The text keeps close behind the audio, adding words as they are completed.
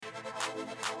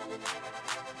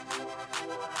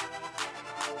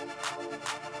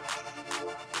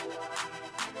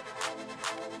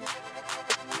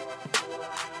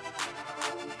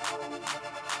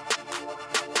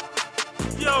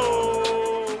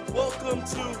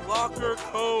to Locker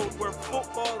Code, where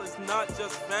football is not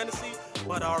just fantasy,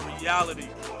 but our reality.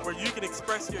 Where you can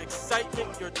express your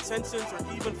excitement, your tensions, or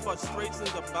even frustrations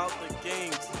about the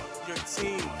games, your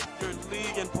team, your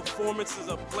league, and performances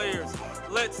of players.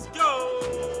 Let's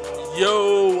go!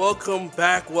 Yo, welcome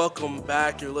back.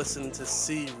 You're listening to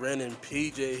C, Ren, and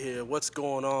PJ here. What's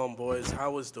going on, boys?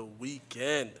 How was the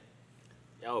weekend?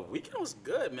 Yo, weekend was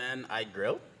good, man. I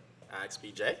grilled. I asked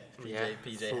PJ. PJ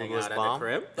Food hang was out bomb. at the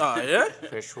crib. Oh, yeah?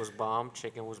 Fish was bomb.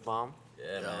 Chicken was bomb.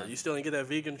 Yeah, man. You still didn't get that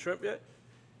vegan shrimp yet?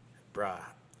 Bruh,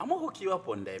 I'm going to hook you up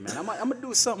one day, man. I'm going to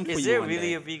do something for Is you there one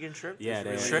really day. a vegan shrimp? Yeah,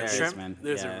 there Shrimp? is, man.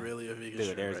 There's yeah. really a vegan Dude,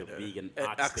 shrimp there's right a there. vegan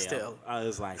Oxtail. oxtail. I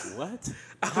was like, what?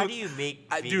 How do you make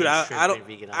vegan Dude, I shrimp don't, and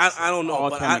vegan I oxtail? don't know, All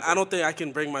but chemical. I don't think I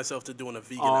can bring myself to doing a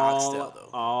vegan oxtail, though.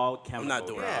 All chemical. I'm not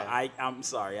doing bro. that. I'm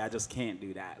sorry. I just can't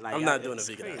do that. Like, I'm not doing a it's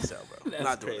vegan crazy. oxtail, bro. I'm That's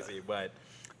not doing crazy, but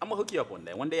I'm gonna hook you up one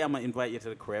day. One day I'm gonna invite you to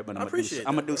the crib, and I I'm appreciate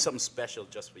gonna that, do bro. something special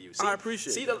just for you. See, I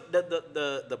appreciate See that.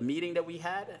 the meeting that we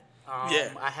had. Yeah.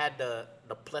 I had the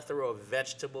plethora of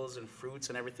vegetables and fruits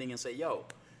and everything, and say, yo,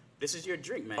 this is your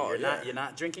drink, man. Oh, You're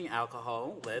not drinking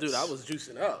alcohol. Let's, Dude, I was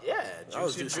juicing up. yeah, I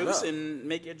was juice juicing your juice up. and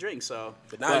make your drink. So,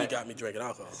 But now you got me drinking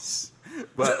alcohol.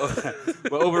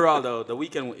 but overall though, the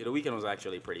weekend was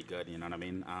actually pretty good. You know what I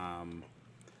mean?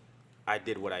 I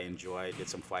did what I enjoyed. Did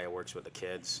some fireworks with the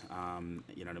kids.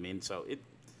 You know what I mean? So it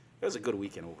was a good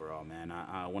weekend overall, man.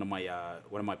 One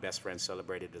of my best friends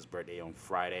celebrated his birthday on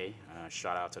Friday.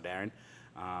 Shout out to Darren,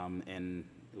 and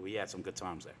we had some good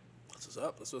times there. What's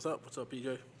up? What's up,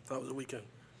 PJ? How was the weekend?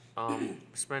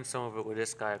 Spent some of it with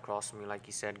this guy across from me, like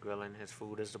he said, grilling. His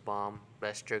food is the bomb.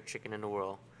 Best jerk chicken in the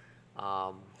world.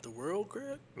 The world,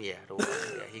 Greg? Yeah,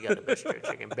 he got the best jerk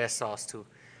chicken. Best sauce, too.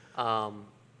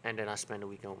 And then I spent the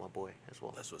weekend with my boy as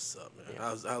well. That's what's up, man. Yeah.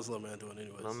 How's little man doing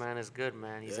anyways? My man is good,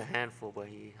 man. He's Yeah. a handful, but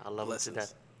I love him to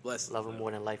death. Blessings. Love him more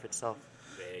than life itself.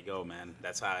 There you go, man.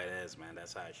 That's how it is, man.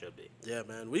 That's how it should be. Yeah,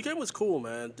 man. Weekend was cool,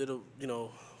 man.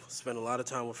 Spent a lot of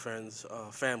time with friends,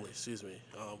 family, excuse me.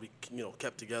 We,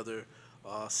 kept together.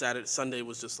 Sunday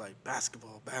was just like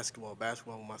basketball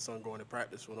with my son going to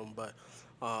practice with him. But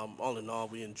all in all,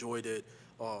 we enjoyed it.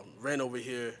 Ran over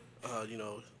here, we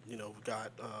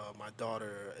got my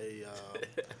daughter a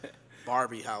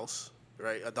Barbie house,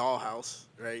 right? A doll house,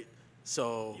 right?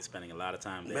 So You're spending a lot of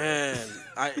time there. man,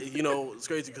 it's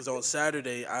crazy because on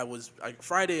Saturday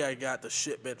Friday I got the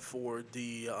shipment for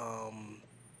the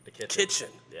kitchen,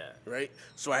 Yeah. right?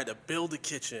 So I had to build the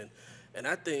kitchen, and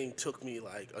that thing took me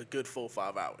like a good full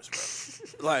 5 hours,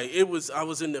 bro. I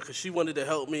was in there because she wanted to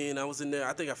help me, and I was in there.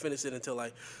 I think I finished it until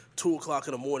like 2:00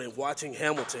 in the morning watching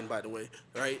Hamilton, by the way,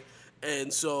 right?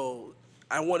 And so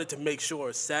I wanted to make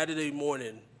sure Saturday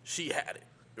morning she had it,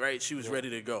 right? She was ready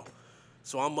to go.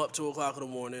 So I'm up 2:00 in the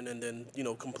morning, and then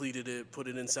completed it, put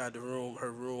it inside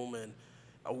her room, and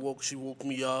she woke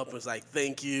me up and was like,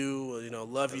 thank you,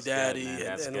 love you, That's daddy. good, man.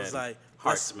 That's and it was good. like,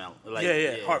 Heart let's- smell. Like,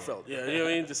 yeah, heartfelt. Yeah, you know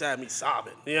what I mean? Just had me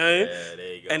sobbing. You know what I mean? Yeah,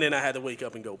 there you go. And then I had to wake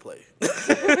up and go play.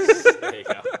 There you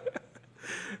go.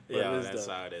 But Yeah, it was that's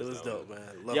dope. how it is. It was though. dope,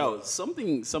 man. Love Yo, it.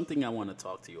 something I want to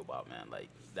talk to you about, man. Like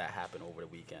that happened over the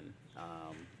weekend,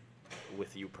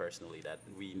 with you personally. That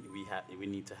we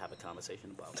need to have a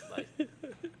conversation about. Like,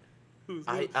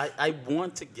 I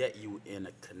want to get you in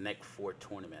a Connect 4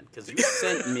 tournament because you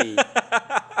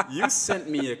sent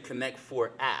me a Connect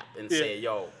 4 app and say,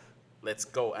 yo, let's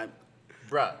go. And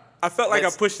bruh. I felt like I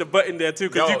let's- pushed the button there too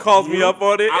because Yo, you called me up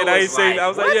on it, I and I ain't was saying. like, I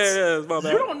was like, what? yeah, it's my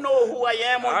bad. You don't know who I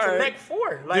am on All right. Connect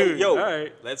 4. Like, Dude, yo, all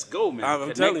right. let's go, man. I'm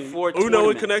Connect telling you, 4 Uno and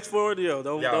tournament. Connect Four,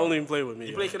 don't even play with me.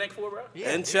 You yo. play Connect 4, bro? Yeah,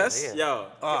 And chess? Yeah. Yo.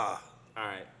 Ah, All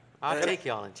right. I'll take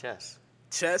y'all in chess.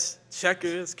 chess,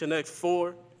 checkers, Connect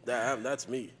Four. That's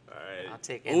me. All right. I'll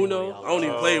take any one of Uno, y'all. I don't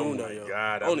even play Oh Uno, my yo.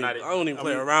 God, I don't even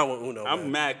play around with Uno. I'm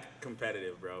man. mad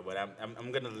competitive, bro, but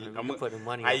I'm gonna. I'm putting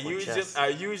money I up on usually chess. I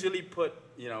usually put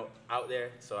out there,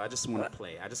 so I just want to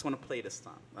play. I just want to play this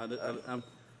time.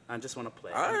 I just want to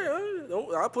play. All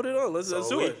right. I'll put it on. Let's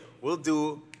do it. We'll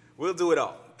do it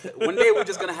all. One day we're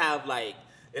just gonna have like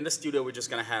in the studio. We're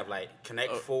just gonna have like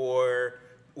Connect 4,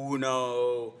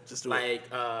 Uno, Just do like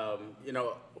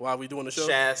While we doing the show?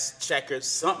 chess, checkers,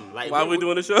 something like. While we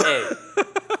doing the show? Hey.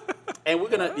 And we're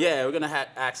gonna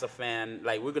ask a fan,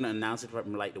 like we're gonna announce it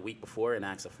from like the week before and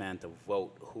ask a fan to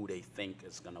vote who they think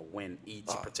is gonna win each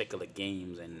particular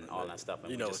games and all that stuff.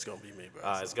 And It's gonna be me,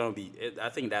 bro. it's gonna be. I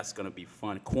think that's gonna be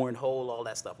fun. Cornhole, all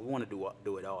that stuff. We want to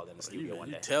do it all in the studio one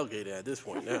You day. tailgating at this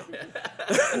point now.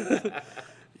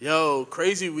 Yo,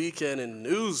 crazy weekend in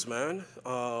news, man.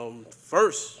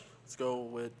 First, let's go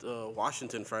with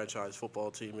Washington franchise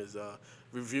football team is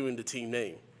reviewing the team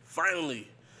name. Finally,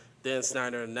 Dan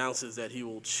Snyder announces that he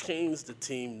will change the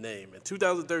team name. In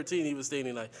 2013, he was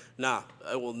stating like, "Nah,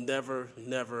 it will never,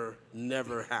 never,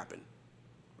 never happen."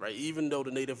 Right? Even though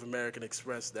the Native American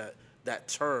expressed that that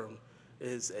term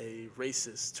is a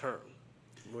racist term.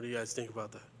 What do you guys think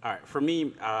about that? All right, for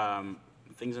me,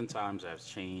 things and times have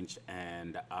changed,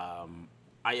 and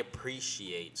I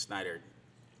appreciate Snyder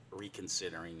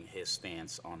reconsidering his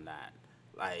stance on that.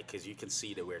 Like, because you can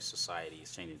see that where society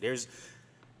is changing.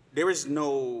 There is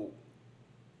no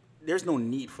there's no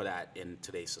need for that in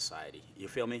today's society. You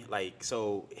feel me? Like,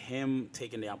 so him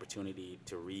taking the opportunity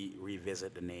to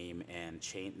revisit the name and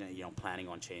change, planning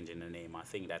on changing the name, I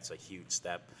think that's a huge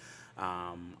step.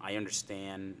 I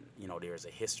understand, there's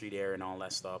a history there and all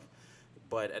that stuff,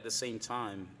 but at the same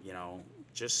time,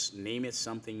 just name it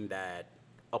something that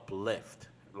uplift.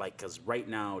 Like, because right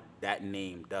now that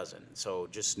name doesn't. So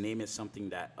just name it something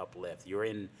that uplift. You're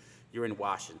in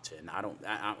Washington.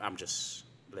 I'm just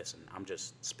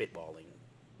spitballing.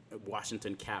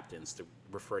 Washington captains to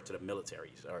refer to the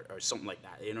militaries or something like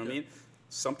that. You know what I mean?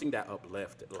 Something that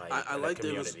uplift like I the like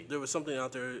community. there was something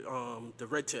out there, the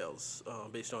Red Tails,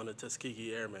 based on the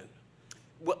Tuskegee Airmen.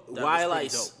 While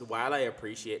I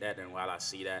appreciate that and while I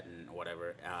see that and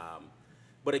whatever,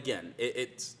 but again,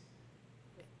 it's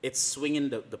swinging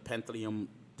the pendulum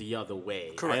the other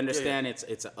way. Correct. I understand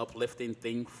it's an uplifting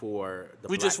thing for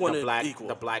We just want it equal.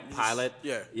 the black pilot.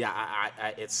 Yeah.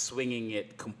 It's swinging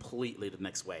it completely the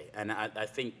next way, and I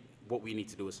think what we need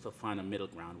to do is to find a middle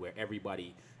ground where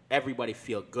everybody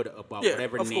feel good about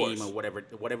whatever of name course.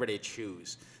 or whatever they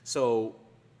choose. So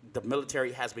the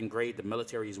military has been great. The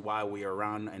military is why we are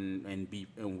around and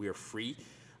we're free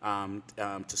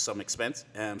to some extent.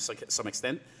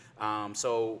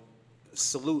 So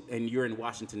salute, and you're in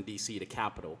Washington D.C., the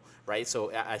capital, right?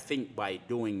 So I think by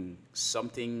doing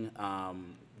something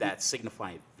that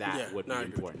signifies that would be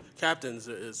important. Captains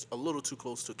is a little too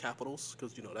close to Capitals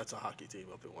because that's a hockey team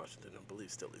up in Washington. I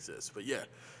believe still exists. But yeah.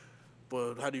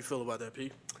 But how do you feel about that,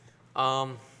 P?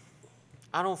 I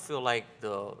don't feel like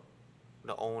the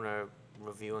owner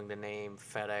reviewing the name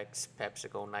FedEx,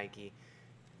 PepsiCo, Nike.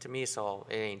 To me, it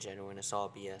ain't genuine. It's all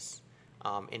BS.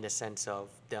 In the sense of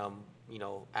them,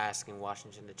 asking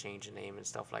Washington to change the name and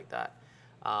stuff like that.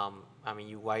 Why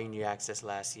didn't you ask this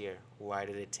last year? Why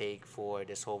did it take for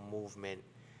this whole movement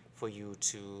for you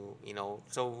to,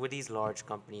 So with these large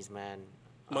companies, man,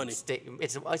 money.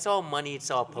 It's all money. It's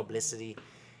all publicity.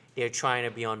 They're trying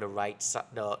to be on the right side,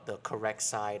 the correct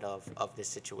side of this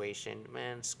situation.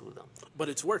 Man, screw them. But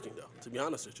it's working though. To be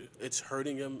honest with you, it's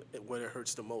hurting them where it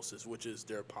hurts the most, which is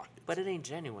their pockets. But it ain't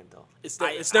genuine though. It's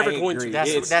never going to agree.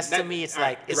 be. To me, it's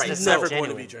like it's right. just never not going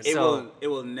to genuine. be genuine. It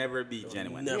will never be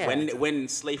genuine. never. Yeah. When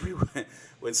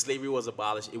slavery was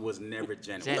abolished, it was never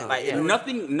genuine. Genuine, yeah.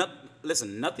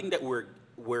 Nothing that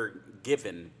we're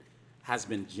given has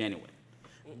been genuine.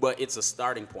 But it's a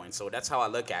starting point. So that's how I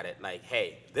look at it. Like,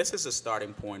 hey, this is a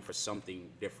starting point for something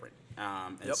different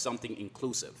and something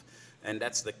inclusive. And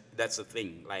that's the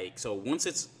thing. Like, so once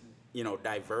it's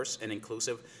diverse and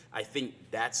inclusive, I think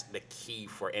that's the key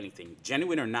for anything.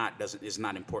 Genuine or not is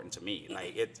not important to me.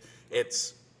 Like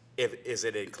is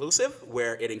it inclusive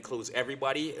where it includes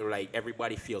everybody? Like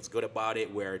everybody feels good about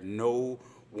it. Where no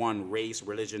one race,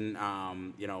 religion,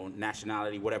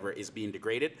 nationality, whatever is being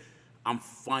degraded. I'm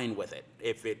fine with it.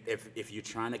 If you're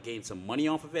trying to gain some money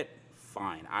off of it,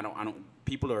 fine. I don't.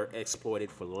 People are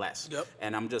exploited for less. Yep.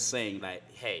 And I'm just saying that,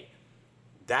 hey,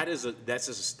 that's just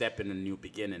a step in a new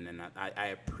beginning, and I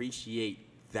appreciate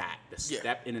that the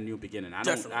step in a new beginning.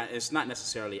 It's not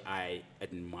necessarily I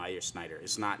admire Snyder.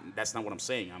 It's not. That's not what I'm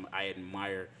saying. I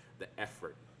admire the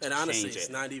effort. And honestly, it's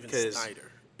not even Snyder.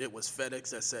 It was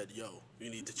FedEx that said, "Yo, you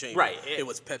need to change." Right. It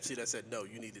was Pepsi that said, "No,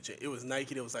 you need to change." It was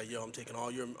Nike that was like, "Yo, I'm taking all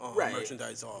your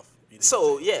merchandise off."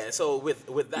 So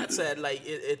with that said, like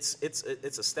it's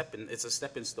a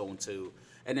stepping stone to,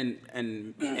 and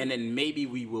then maybe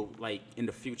we will, like, in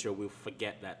the future we'll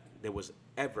forget that there was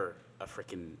ever a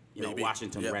freaking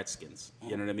Washington Redskins.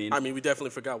 You know what I mean? I mean, we definitely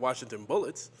forgot Washington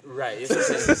Bullets. Right.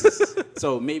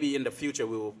 So maybe in the future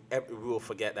we will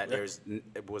forget that there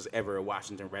was ever a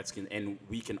Washington Redskins, and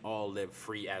we can all live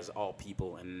free as all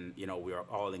people, and we are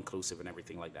all inclusive and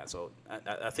everything like that. So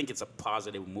I think it's a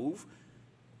positive move,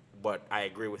 but I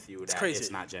agree with you that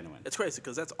it's not genuine. It's crazy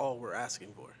because that's all we're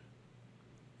asking for,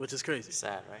 which is crazy.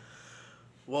 Sad, right?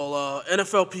 Well,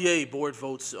 NFLPA board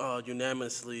votes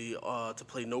unanimously to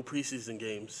play no preseason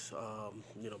games,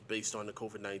 based on the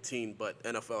COVID-19, but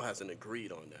NFL hasn't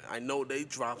agreed on that. I know they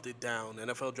dropped it down.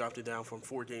 NFL dropped it down from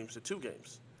 4 games to 2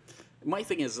 games. My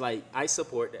thing is, like, I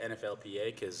support the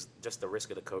NFLPA because just the risk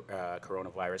of the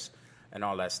coronavirus and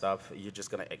all that stuff, you're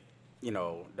just going to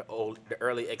the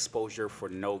early exposure for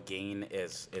no gain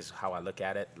is how I look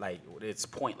at it. Like it's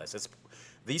pointless.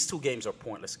 These two games are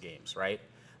pointless games, right?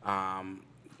 Um,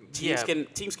 Yeah.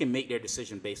 teams can make their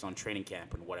decision based on training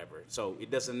camp and whatever. So it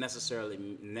doesn't necessarily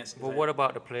But what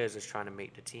about the players that's trying to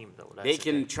make the team though? That's they the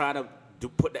can thing. try to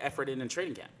put the effort in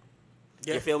training camp.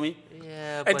 Yeah. You feel me?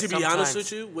 Yeah, And but to be honest with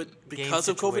sometimes you, game because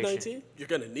of COVID situation. 19, you're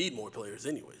gonna need more players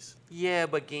anyways. Yeah,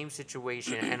 but game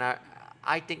situation, and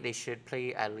I think they should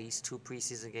play at least 2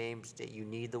 preseason games. That you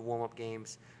need the warm up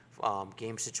games.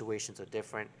 Game situations are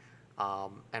different,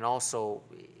 and also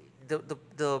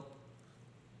the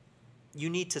you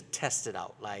need to test it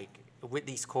out. Like with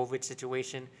these COVID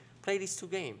situation, play these 2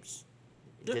 games.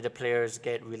 Yeah. Did the players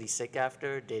get really sick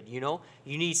after? You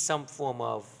need some form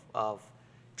of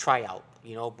tryout,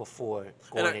 before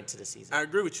going into the season. I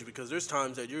agree with you because there's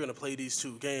times that you're going to play these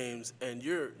 2 games and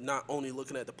you're not only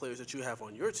looking at the players that you have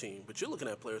on your team, but you're looking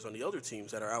at players on the other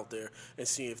teams that are out there and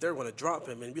seeing if they're going to drop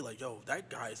him and be like, yo, that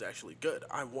guy is actually good.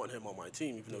 I want him on my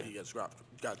team even though he got dropped.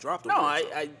 No, over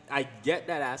there, so. I get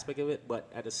that aspect of it, but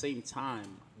at the same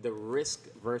time, the risk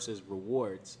versus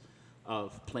rewards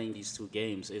of playing these 2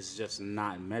 games is just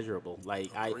not measurable. Like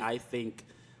I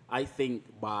think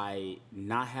by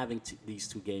not having these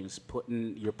 2 games,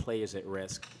 putting your players at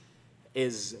risk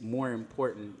is more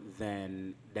important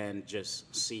than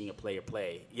just seeing a player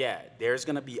play. Yeah, there's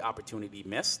gonna be opportunity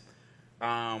missed,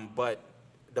 but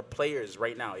the players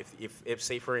right now, if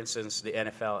say for instance the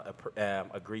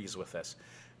NFL agrees with us,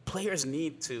 players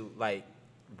need to like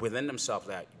within themselves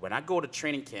that when I go to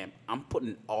training camp, I'm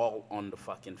putting all on the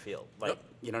fucking field. Like, Yep.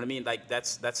 you know what I mean? Like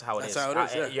that's how it That's is. how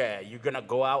it is, yeah. You're gonna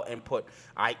go out and put.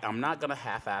 I'm not gonna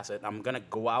half-ass it. I'm gonna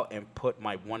go out and put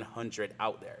my 100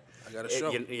 out there. I gotta show.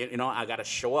 I gotta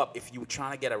show up if you're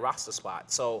trying to get a roster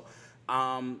spot. So.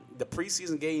 The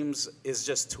preseason games is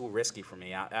just too risky for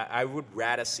me. I would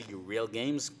rather see real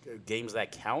games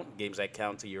that count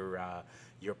to your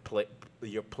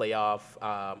playoff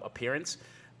appearance.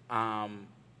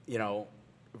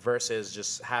 Versus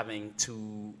just having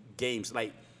 2 games.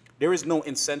 Like, there is no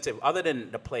incentive other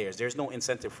than the players. There's no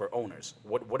incentive for owners.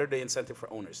 What are the incentive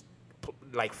for owners?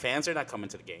 Like, fans are not coming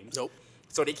to the games. Nope.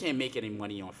 So they can't make any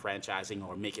money on franchising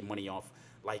or making money off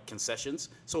like concessions.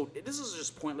 So this is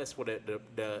just pointless for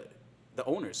the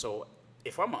owners. So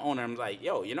if I'm an owner, I'm like,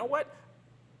 yo, you know what?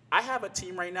 I have a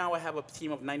team right now. I have a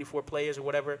team of 94 players or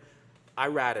whatever.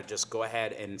 I'd rather just go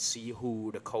ahead and see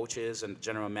who the coaches and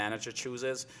general manager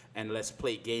chooses, and let's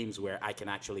play games where I can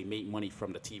actually make money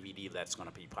from the TVD that's going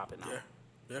to be popping out.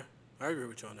 Yeah, I agree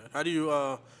with you on that. How do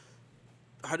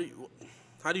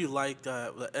you like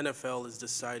that the NFL has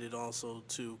decided also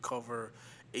to cover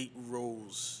 8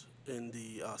 rows in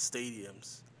the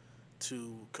stadiums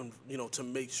to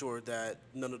make sure that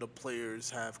none of the players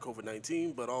have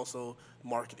COVID-19, but also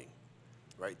marketing,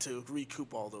 right, to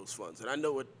recoup all those funds. And I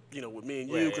know it, with me and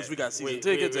you, because we got season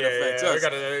tickets, it affects us.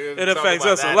 It affects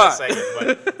us a lot.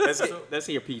 Let's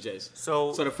hear PJs.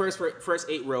 So the first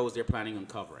 8 rows they're planning on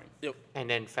covering. Yep. and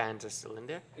then fans are still in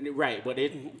there. Right, but they're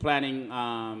planning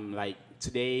like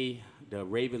today. The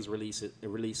Ravens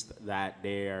released that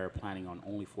they're planning on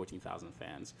only 14,000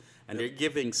 fans, and they're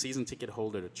giving season ticket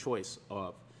holder the choice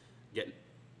of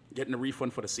getting a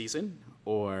refund for the season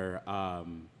or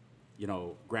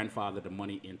grandfather the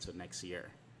money into next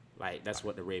year. Like that's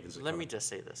what the Ravens are. Let me just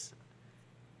say this: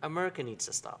 America needs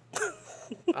to stop.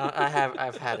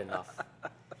 I've had enough.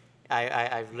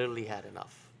 I've literally had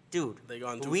enough, dude. They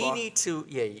gone too we far? need to.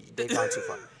 Yeah, they gone too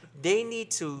far. They need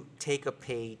to take a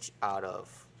page out of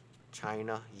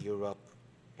China, Europe,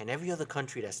 and every other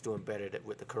country that's doing better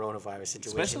with the coronavirus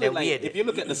situation. Especially that we like, had. if you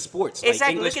look at the sports,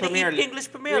 Exactly, like look at the English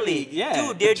Premier League. yeah,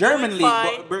 Dude, they're German doing league,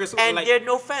 fine, and like, there are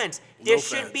no fans. There No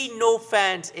should fans. be no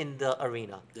fans in the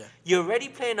arena. Yeah. You're already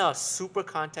playing a super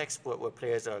contact sport where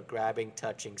players are grabbing,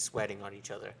 touching, sweating on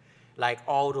each other, like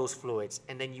all those fluids,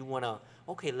 and then you wanna,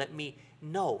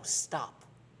 stop.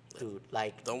 Dude,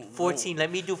 like Don't- 14.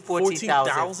 Let me do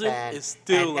 14,000 14,000 fans, is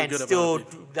still a and good still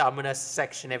amount of I'm gonna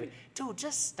section every. Dude,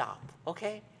 just stop,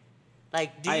 okay?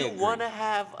 Like, do I you agree. want to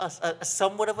have a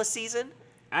somewhat of a season?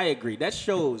 I agree. That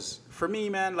shows for me,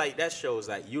 man. Like that shows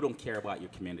that you don't care about your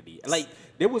community. Like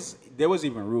there was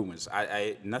even rumors.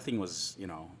 Nothing was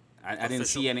I didn't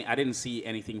see Official. I didn't see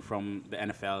anything from the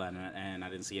NFL and I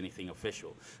didn't see anything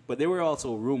official. But there were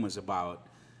also rumors about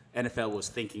NFL was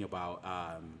thinking about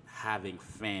having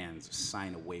fans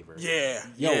sign a waiver. Yeah,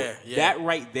 Yo, yeah. that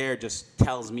right there just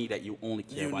tells me that you only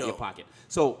care You about know. your pocket.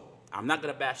 So I'm not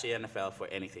gonna bash the NFL for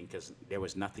anything because there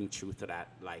was nothing truth to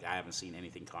that. Like I haven't seen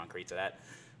anything concrete to that.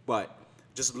 But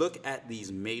just look at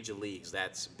these major leagues.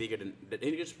 That's bigger than the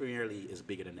English Premier League is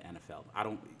bigger than the NFL.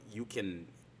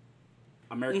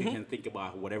 America can think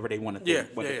about whatever they want to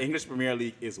think, but the English Premier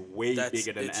League is way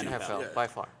bigger than the NFL. By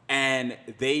far. And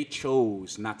they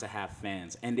chose not to have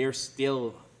fans, and they're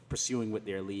still pursuing with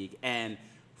their league. And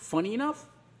funny enough,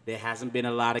 there hasn't been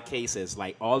a lot of cases.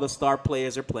 Like, all the star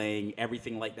players are playing,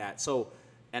 everything like that. So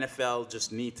NFL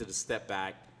just need to step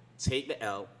back, take the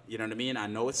L. You know what I mean? I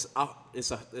know it's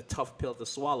a tough pill to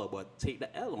swallow, but take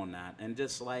the L on that and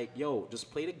just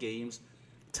just play the games,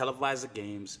 televise the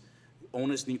games.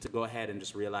 Owners need to go ahead and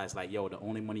just realize, the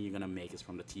only money you're gonna make is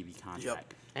from the TV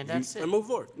contract. Yep. And that's it. And move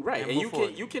forward. Right, and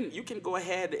you can go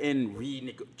ahead and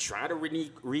try to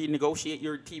renegotiate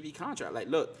your TV contract. Like,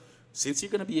 look, since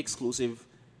you're gonna be exclusive,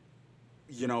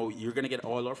 you're gonna get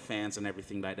all our fans and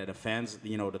everything like that. The fans,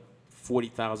 the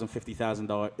 40,000,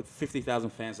 50,000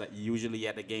 fans that usually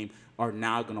at the game are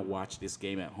now gonna watch this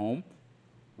game at home.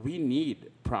 We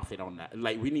need profit on that.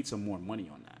 We need some more money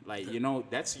on that.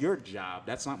 That's your job.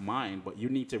 That's not mine. But you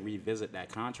need to revisit that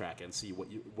contract and see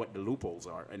what the loopholes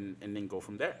are, and then go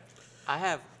from there. I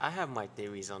have my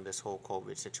theories on this whole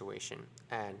COVID situation,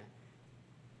 and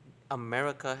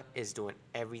America is doing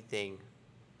everything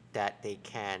that they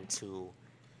can to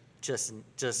just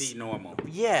Be normal.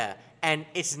 Yeah, and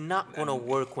it's not going to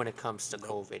work when it comes to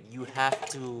COVID. You have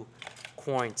to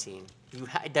quarantine.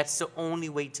 That's the only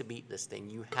way to beat this thing.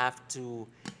 You have to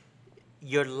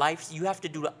do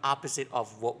the opposite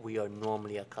of what we are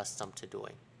normally accustomed to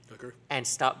doing. Okay. And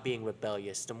stop being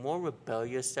rebellious. The more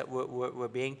rebellious that we're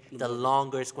being, the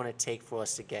longer it's going to take for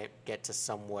us to get to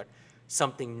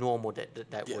something normal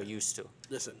that we're used to.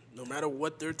 Listen, no matter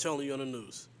what they're telling you on the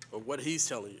news or what he's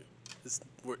telling you,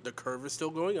 the curve is still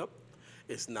going up.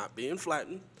 It's not being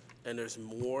flattened, and there's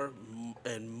more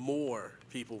and more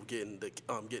people getting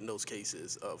those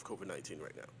cases of COVID-19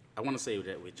 right now. I want to say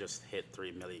that we just hit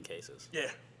 3 million cases.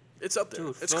 Yeah, it's up there.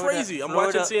 Dude, it's Florida- crazy. I'm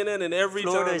Florida- watching CNN, and every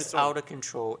Florida time is it's on. out of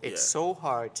control. It's so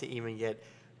hard to even get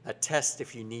a test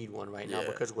if you need one right now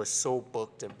because we're so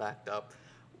booked and backed up.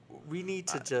 We need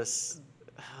to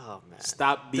oh man,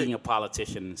 Stop being a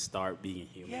politician and start being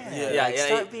human.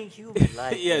 start being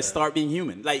human. Start being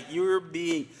human.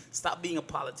 Stop being a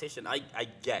politician. I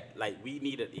get, we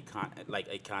need an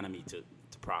economy to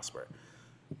prosper,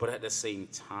 but at the same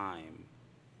time,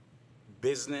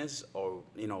 business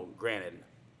granted,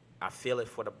 I feel it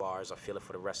for the bars, I feel it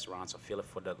for the restaurants, I feel it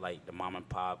for the mom and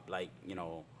pop,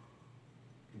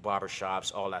 barber shops,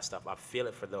 all that stuff. I feel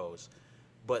it for those.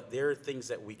 But there are things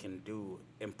that we can do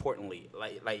importantly,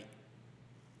 like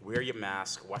wear your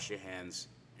mask, wash your hands.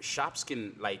 Shops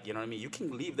can, you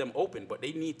can leave them open, but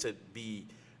they need to be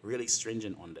really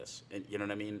stringent on this. And you know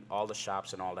what I mean? All the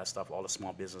shops and all that stuff, all the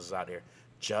small businesses out there,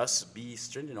 just be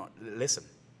stringent on. Listen,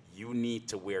 you need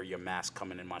to wear your mask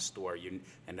coming in my store.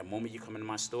 And the moment you come into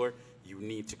my store, you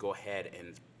need to go ahead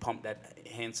and pump that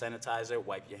hand sanitizer,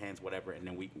 wipe your hands, whatever, and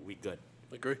then we good.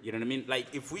 Agree. You know what I mean?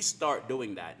 If we start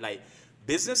doing that,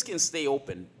 business can stay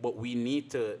open, but we need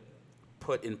to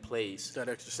put in place that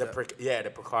extra step.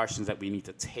 The precautions that we need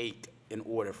to take in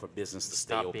order for business to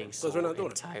stay Stop open. being so we're not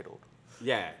doing it. entitled.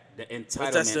 Yeah, the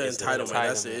entitlement. That's the is entitlement.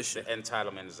 That's the entitlement. issue. The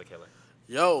entitlement is the killer.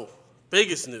 Yo,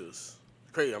 biggest news.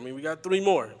 Crazy. I mean, we got 3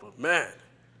 more, but man,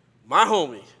 my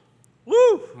homie,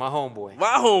 My homeboy.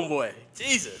 my homeboy,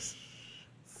 Jesus,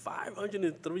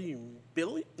 503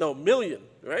 million,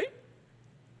 right?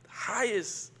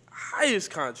 Highest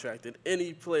contract in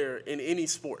any player in any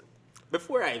sport.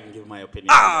 Before I even give my opinion,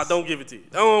 on this, Don't give it to you.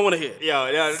 I don't want to hear it.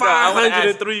 Yo,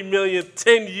 503 million,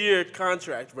 10-year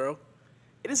contract, bro.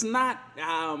 it is not.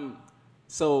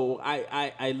 So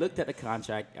I looked at the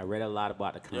contract. I read a lot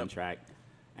about the contract,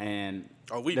 and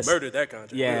We murdered that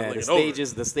contract. yeah, the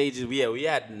stages. We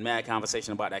had mad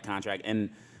conversation about that contract, and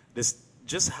this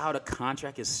just how the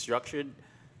contract is structured.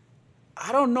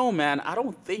 I don't know, man. I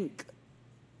don't think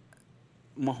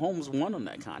Mahomes won on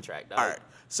that contract. All right.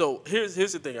 So here's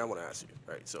the thing I want to ask you.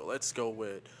 Right. So let's go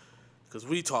with, because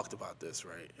we talked about this,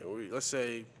 right? And let's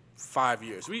say 5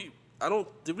 years.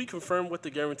 Did we confirm what the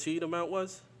guaranteed amount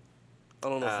was? I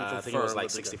don't know if we confirmed. I think it was what the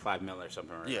 65 mil or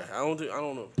something. Right? Yeah, I don't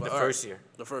know. The first year.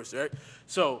 The first, right?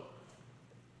 So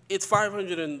it's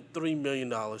 $503 million.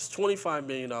 $25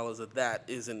 million of that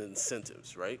is in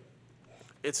incentives, right?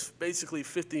 It's basically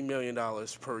 $50 million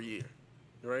per year,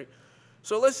 right?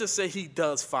 So let's just say he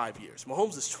does 5 years.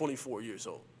 Mahomes is 24 years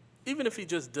old. Even if he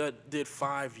just did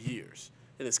 5 years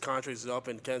and his contract is up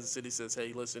and Kansas City says,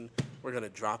 hey, listen, we're going to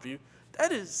drop you,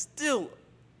 that is still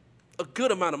a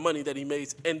good amount of money that he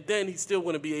makes, and then he's still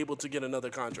going to be able to get another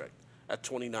contract at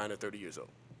 29 or 30 years old.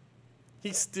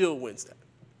 He still wins that.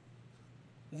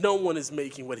 No one is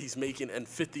making what he's making and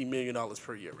 $50 million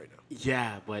per year right now.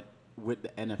 Yeah, but with the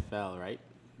NFL, right?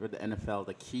 with the NFL,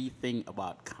 the key thing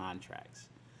about contracts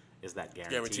is that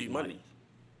guaranteed money.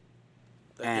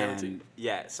 That And guaranteed.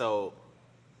 yeah, so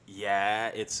yeah,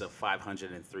 it's a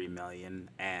 503 million,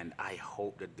 and I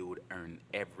hope the dude earn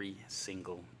every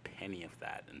single penny of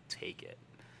that and take it.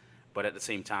 But at the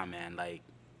same time, man, like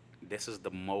this is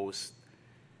the most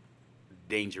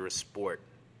dangerous sport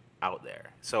out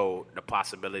there. So the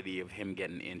possibility of him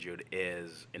getting injured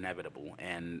is inevitable,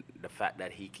 and the fact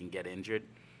that he can get injured,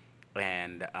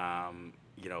 and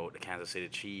the Kansas City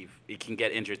Chief, he can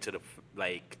get injured to the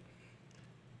like,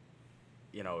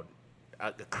 you know,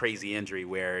 a crazy injury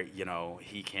where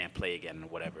he can't play again or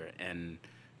whatever, and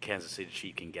Kansas City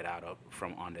Chief can get out of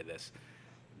from under this.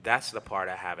 That's the part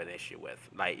I have an issue with.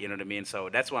 Like, you know what I mean? So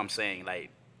that's what I'm saying.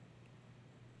 Like,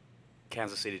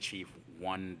 Kansas City Chief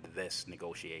won this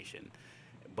negotiation,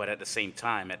 but at the same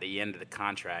time, at the end of the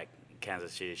contract,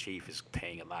 Kansas City Chief is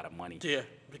paying a lot of money. Yeah,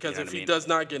 because You know if what I he mean? does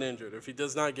not get injured, if he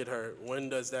does not get hurt, when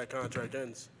does that contract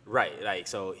ends? Right, like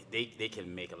so they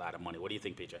can make a lot of money. What do you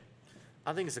think, PJ?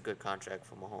 I think it's a good contract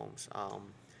for Mahomes.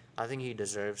 I think he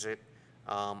deserves it.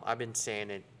 I've been saying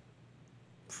it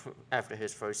after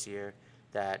his first year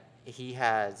that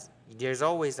there's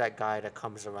always that guy that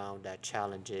comes around that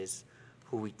challenges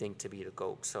who we think to be the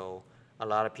GOAT. So a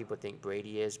lot of people think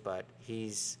Brady is, but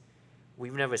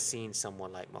we've never seen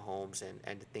someone like Mahomes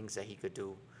and the things that he could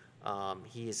do.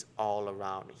 He is all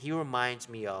around. He reminds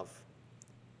me of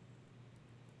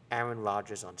Aaron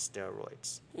Rodgers on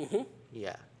steroids. Mm-hmm.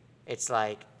 Yeah. It's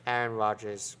like Aaron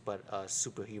Rodgers, but a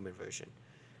superhuman version.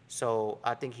 So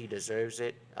I think he deserves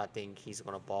it. I think he's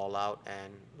going to ball out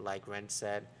and, like Ren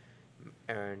said,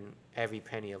 earn every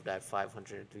penny of that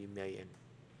 $503 million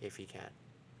if he can.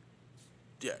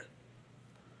 Yeah.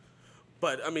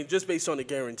 But I mean, just based on the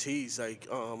guarantees, like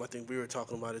I think we were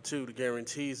talking about it too. The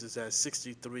guarantees is at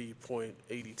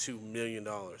 $63.82 million,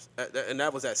 and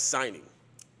that was at signing.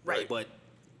 Right, but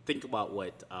think about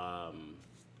what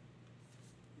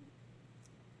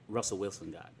Russell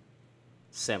Wilson got.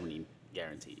 70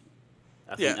 guaranteed.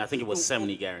 I think it was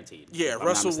 70 guaranteed. Yeah, if I'm not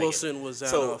Russell mistaken. Wilson was at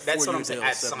so a that's what 4-year I'm saying deal,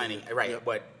 at 70 signing, million. right? Yep.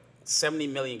 But 70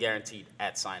 million guaranteed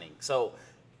at signing. So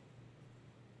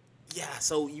yeah,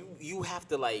 so you have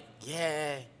to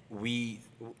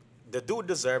the dude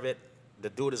deserve it. The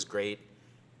dude is great,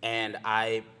 and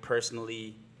I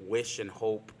personally wish and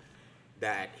hope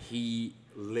that he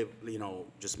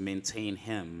just maintain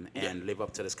him and live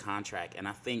up to this contract. And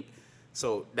I think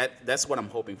so that's what I'm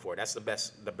hoping for. That's the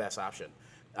best option.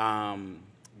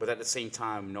 But at the same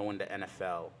time, knowing the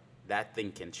NFL, that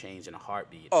thing can change in a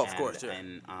heartbeat. Oh, of course, yeah.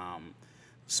 And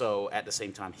so at the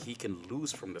same time, he can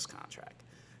lose from this contract.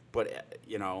 But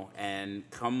and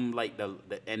come like the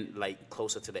end, like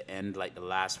closer to the end, like the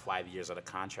last 5 years of the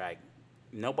contract,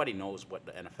 nobody knows what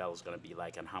the NFL is going to be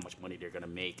like and how much money they're going to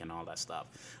make and all that stuff.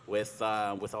 With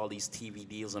all these TV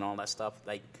deals and all that stuff,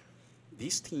 like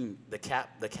these teams, the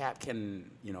cap can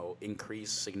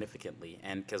increase significantly,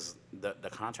 and because the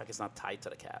contract is not tied to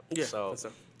the cap. Yeah, so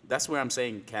that's where I'm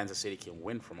saying Kansas City can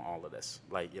win from all of this.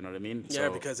 Like, you know what I mean? Yeah,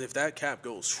 because if that cap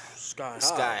goes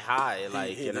sky high,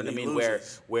 like you know what I mean,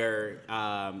 loses. where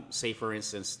say for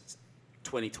instance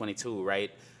 2022,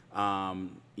 right?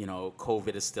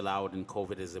 COVID is still out and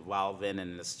COVID is evolving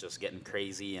and it's just getting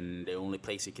crazy, and the only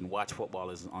place you can watch football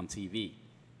is on TV,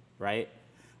 right?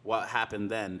 What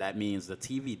happened then? That means the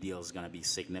TV deal is going to be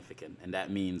significant, and that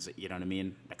means, you know what I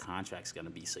mean, the contract's going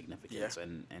to be significant,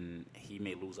 and he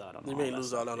may lose out on. He may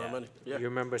lose out on that money. Yeah. You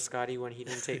remember Scotty when he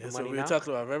didn't take the That's money what we now? were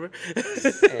talking about. Remember?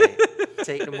 Hey,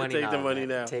 take the money Take now. the money man.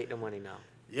 now. Take the money now.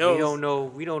 Yo.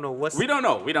 We don't know what's. We don't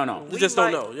know. We just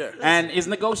don't know. Yeah. And his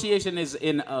negotiation is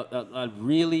in a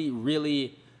really,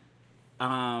 really,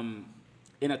 in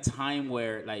a time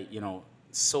where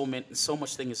so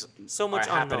much things So much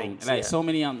are happening. unknowns, Like yeah. so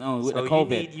many unknowns with So the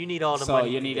COVID. you need all the so money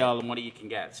you you can need get. all the money you can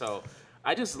get. So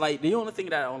I just the only thing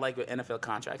that I don't like with NFL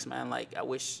contracts, man. Like I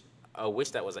wish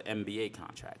that was an NBA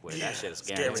contract where that shit is It's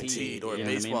guaranteed. or a you know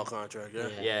what I baseball mean? contract. Yeah.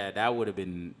 Yeah, that would have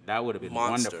been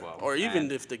Monster. wonderful. Or even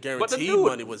man. if the But guaranteed dude,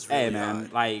 money was really hey man,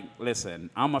 high. like listen,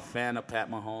 I'm a fan of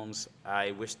Pat Mahomes.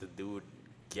 I wish the dude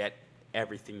get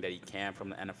everything that he can from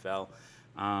the NFL.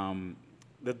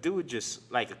 The dude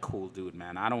just like a cool dude,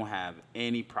 man. I don't have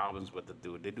any problems with the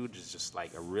dude. The dude is just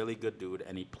like a really good dude,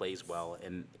 and he plays well.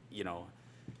 And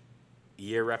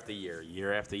year after year,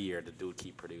 the dude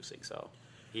keep producing. So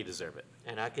he deserve it.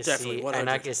 And I could Definitely, see, 100. and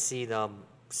I could see them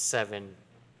 7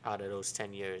 out of those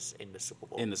 10 years in the Super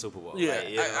Bowl. in the Super Bowl. Yeah, right?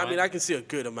 You know I mean, what? I can see a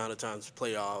good amount of times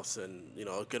playoffs, and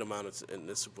a good amount in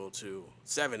the Super Bowl too.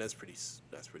 7, that's pretty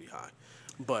high.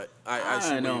 But I see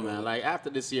I where know, you're man. going. Like after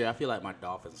this year, I feel like my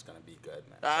Dolphins gonna be good,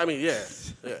 man. I mean, yeah.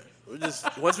 We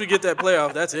just once we get that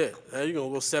playoff, that's it. You're gonna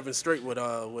go 7 straight with.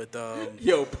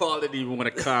 Yo, Paul didn't even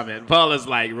want to comment. Paul is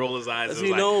like roll his eyes.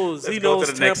 He knows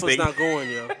Tampa's not going,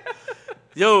 yo.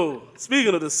 Yo,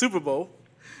 speaking of the Super Bowl,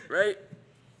 right?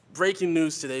 Breaking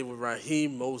news today with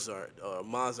Raheem Mostert,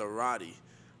 Maserati,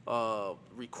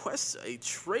 requests a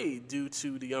trade due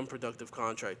to the unproductive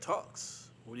contract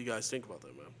talks. What do you guys think about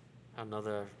that, man?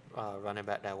 Another running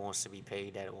back that wants to be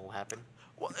paid that it won't happen.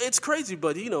 Well, it's crazy,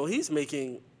 but he's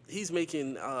making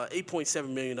 $8.7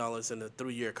 million in a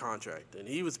 3-year contract, and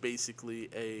he was basically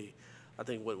a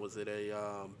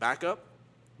backup?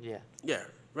 Yeah. Yeah,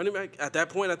 running back. At that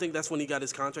point, I think that's when he got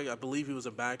his contract. I believe he was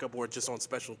a backup or just on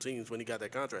special teams when he got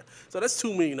that contract. So that's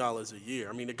 $2 million a year.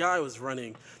 I mean, the guy was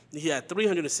running. He had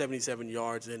 377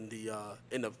 yards in the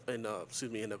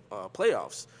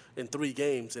playoffs in 3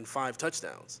 games and 5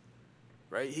 touchdowns.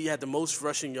 Right? He had the most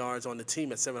rushing yards on the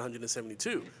team at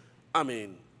 772. I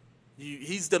mean,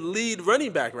 he's the lead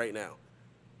running back right now.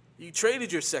 You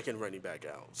traded your second running back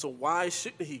out, so why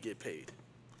shouldn't he get paid?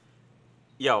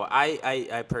 Yo,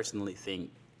 I personally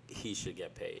think he should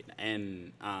get paid,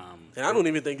 and I don't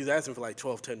even think he's asking for like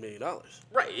 $10 million.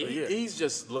 right, he's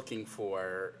just looking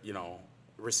for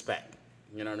respect.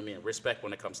 You know what I mean? Respect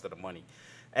when it comes to the money,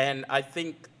 and I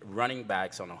think running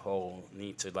backs on a whole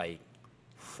need to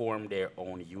form their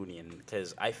own union,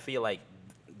 because I feel like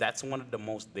that's one of the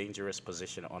most dangerous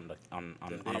position on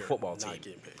a football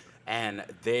team. And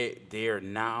they're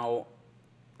now,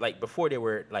 like before they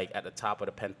were like at the top of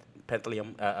the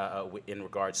pendulum in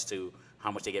regards to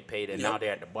how much they get paid, and now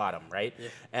they're at the bottom, right? Yeah.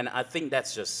 And I think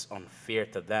that's just unfair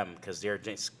to them, because they're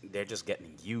just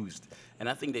getting used. And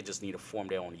I think they just need to form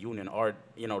their own union, or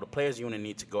the players' union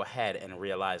need to go ahead and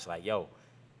realize like, yo,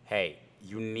 hey,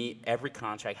 every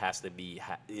contract has to be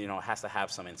has to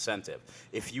have some incentive.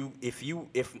 If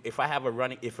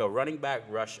a running back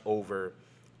rush over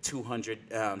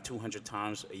 200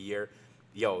 times a year,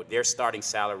 their starting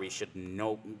salary should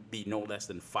be no less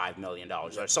than $5 million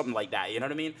or something like that. You know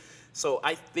what I mean? So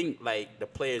I think like the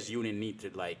players' union need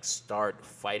to like start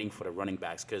fighting for the running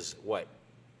backs, because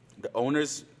the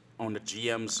owners on the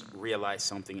GMs realize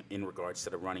something in regards to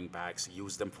the running backs,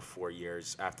 use them for 4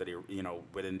 years after they,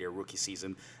 within their rookie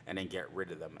season, and then get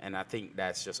rid of them. And I think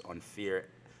that's just unfair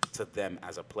to them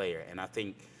as a player. And I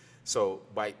think so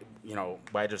by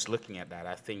just looking at that,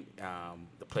 I think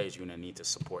the players union need to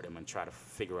support them and try to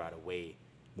figure out a way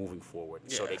moving forward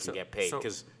so they can get paid.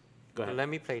 Because go ahead. Let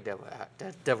me play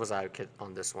devil's advocate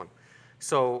on this one.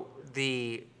 So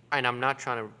and I'm not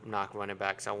trying to knock running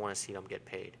backs. I want to see them get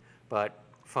paid, but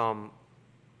from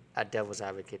a devil's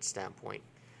advocate standpoint,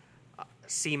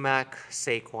 C-Mac,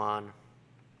 Saquon,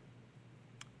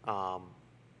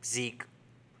 Zeke,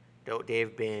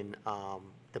 they've been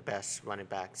the best running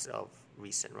backs of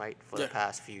recent, right, for the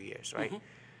past few years, right?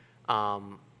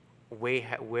 Mm-hmm.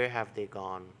 Where have they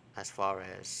gone as far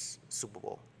as Super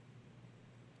Bowl?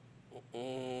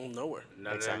 Nowhere.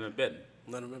 None of them have been.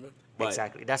 But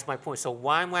exactly. That's my point. So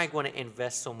why am I going to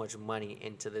invest so much money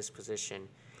into this position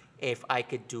if I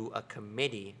could do a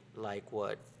committee like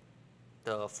what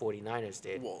the 49ers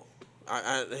did? Well,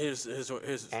 here's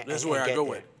where I go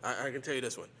with. I can tell you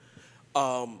this one.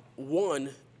 One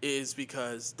is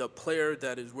because the player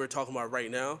that we're talking about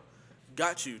right now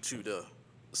got you to the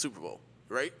Super Bowl,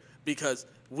 right? Because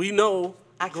we know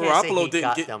Garoppolo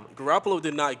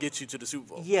did not get you to the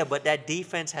Super Bowl. Yeah, but that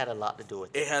defense had a lot to do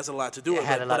with it. It has a lot to do with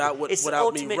it.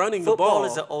 Without me running the ball. Football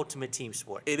is an ultimate team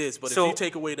sport. It is, but if you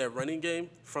take away that running game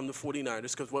from the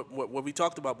 49ers, because what we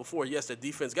talked about before, yes, the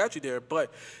defense got you there,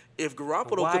 but if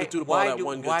Garoppolo could have threw the ball at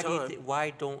one good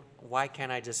time. Why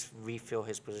can't I just refill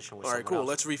his position with someone else? All right, cool.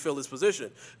 Let's refill his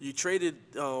position. You traded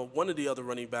one of the other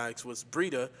running backs was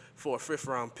Breida for a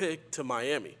 5th-round pick to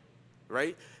Miami,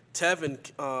 right? Tevin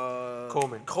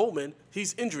Coleman,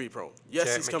 he's injury prone. Yes,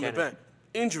 Jared he's coming back.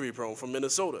 Injury prone from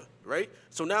Minnesota, right?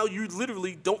 So now you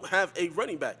literally don't have a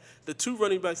running back. The 2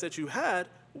 running backs that you had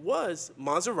was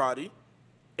Maserati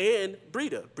and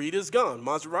Breida. Breida's gone.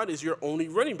 Maserati is your only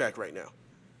running back right now.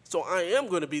 So I am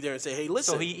going to be there and say, hey,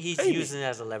 listen. So he's using it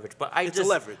as a leverage. But it's a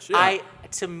leverage, yeah.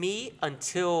 To me,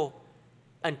 until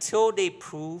they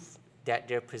prove that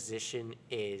their position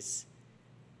is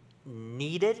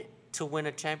needed to win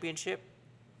a championship,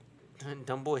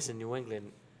 them boys in New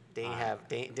England, they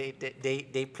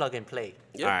plug and play.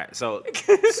 Yeah. All right, so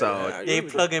they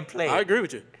plug and play. I agree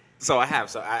with you. So I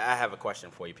have a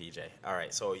question for you, PJ. All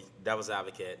right. So devil's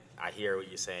advocate, I hear what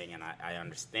you're saying, and I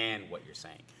understand what you're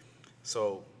saying.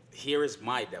 So here is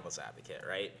my devil's advocate,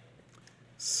 right?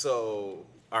 So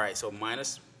all right. So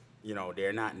minus,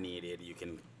 they're not needed. You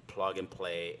can plug and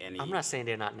play any. I'm not saying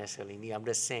they're not necessarily needed. I'm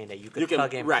just saying that you can You can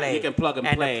plug and right. play. You can plug and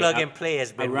play. And the plug and play has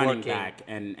a been running working. back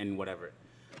and whatever.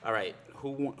 All right.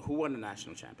 Who won the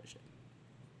national championship?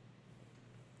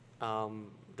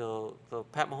 The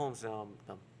Pat Mahomes,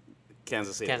 the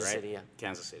Kansas City, Kansas right? City, yeah.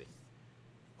 Kansas City.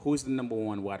 Who's the number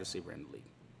one wide receiver in the league?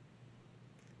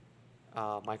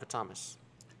 Michael Thomas.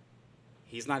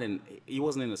 He's not in. He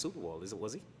wasn't in the Super Bowl,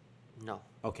 was he? No.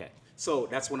 Okay, so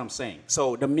that's what I'm saying.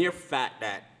 So the mere fact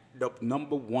that the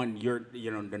number one,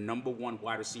 the number one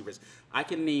wide receivers, I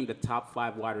can name the top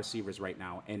 5 wide receivers right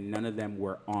now, and none of them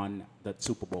were on the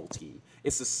Super Bowl team.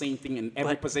 It's the same thing in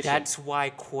every But position. that's why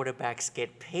quarterbacks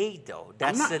get paid, though.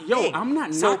 That's I'm not, the thing. I'm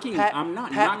not So knocking. Pat, I'm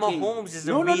not Pat knocking. Mahomes is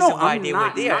the no, reason why I'm they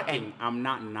not were there. knocking. I'm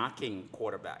not knocking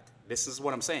quarterback. This is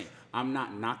what I'm saying. I'm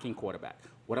not knocking quarterback.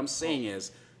 What I'm saying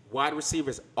is wide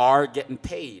receivers are getting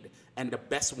paid, and the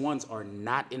best ones are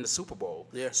not in the Super Bowl.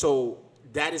 Yeah. So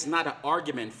that is not an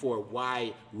argument for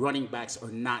why running backs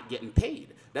are not getting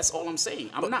paid. That's all I'm saying.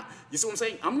 You see what I'm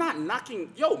saying? I'm not knocking.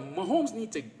 Mahomes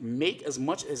need to make as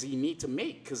much as he need to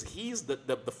make because he's the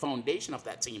foundation of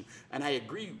that team. And I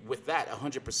agree with that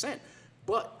 100%.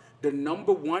 But the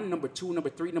number 1, number 2, number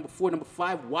 3, number 4, number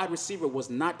 5 wide receiver was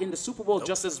not in the Super Bowl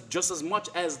just as much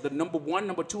as the number 1,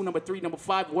 number 2, number 3, number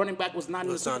 5 running back was not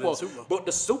in the Super Bowl. But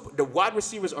the wide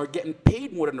receivers are getting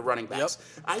paid more than the running backs.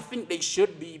 Yep. I think they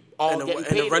should be all getting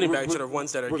paid. And the running backs are the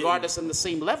ones that are regardless on the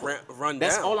same level. Run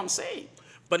That's down. all I'm saying.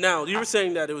 But now, you were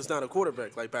saying that it was not a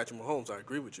quarterback like Patrick Mahomes. I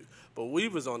agree with you. But we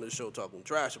was on this show talking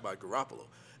trash about Garoppolo.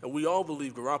 And we all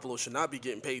believe Garoppolo should not be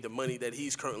getting paid the money that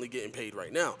he's currently getting paid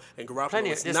right now. And Garoppolo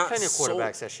is There's not plenty of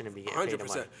quarterbacks that shouldn't be getting paid the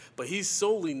money. But he's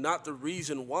solely not the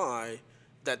reason why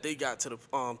that they got to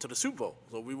the Super Bowl.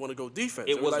 So we want to go defense.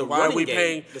 It was like, the why running are we game,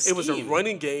 paying? the It was a scheme.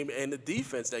 running game and the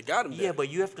defense that got him there. Yeah, but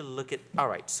you have to look at. All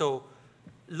right, so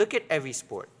look at every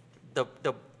sport. The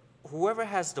whoever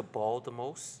has the ball the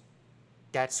most,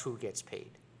 that's who gets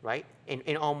paid, right?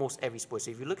 In almost every sport.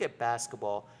 So if you look at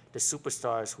basketball, the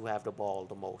superstars who have the ball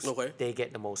the most, they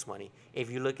get the most money.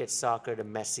 If you look at soccer, the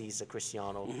Messis, the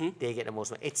Cristiano, they get the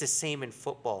most money. It's the same in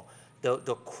football.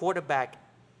 The quarterback,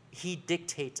 he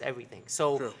dictates everything.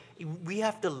 So we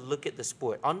have to look at the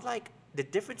sport. Unlike the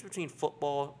difference between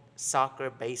football, soccer,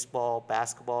 baseball,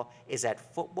 basketball, is that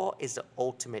football is the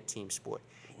ultimate team sport.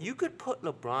 You could put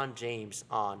LeBron James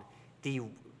on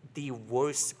the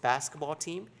worst basketball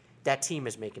team, that team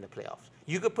is making the playoffs.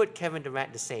 You could put Kevin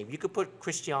Durant the same. You could put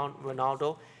Cristiano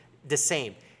Ronaldo the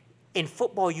same. In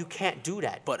football, you can't do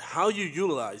that. But how you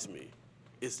utilize me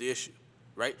is the issue,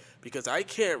 right? Because I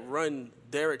can't run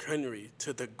Derrick Henry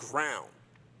to the ground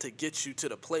to get you to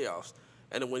the playoffs.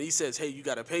 And then when he says, hey, you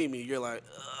got to pay me, you're like,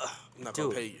 I'm not going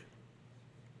to pay you.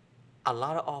 A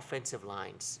lot of offensive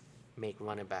lines make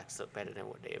running backs look better than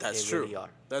what they really are.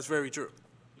 That's very true.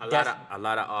 A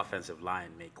lot of offensive line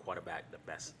make quarterback the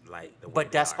best,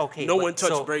 But that's okay. No one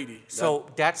touched Brady. So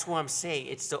that's what I'm saying.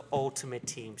 It's the ultimate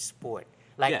team sport.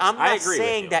 Like, Yes, I'm I not agree with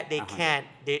saying you. that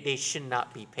they should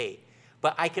not be paid.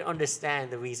 But I can understand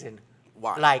the reason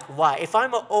Why? Like, why? If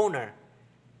I'm an owner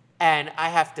and I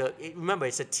have to, remember,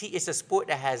 it's a sport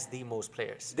that has the most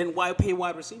players. Then why pay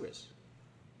wide receivers?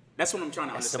 That's what I'm trying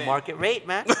to That's understand. the market rate,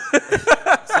 man.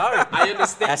 Sorry. I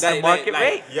understand. That's the market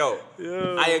rate.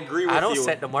 I agree with you. I don't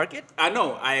set the market. I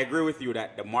know. I agree with you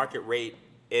that the market rate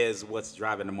is what's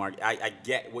driving the market. I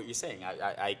get what you're saying.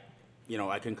 I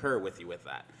concur with you with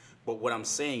that. But what I'm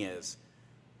saying is,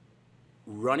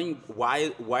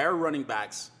 why are running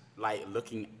backs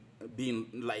being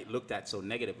looked at so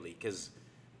negatively? Because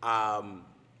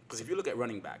if you look at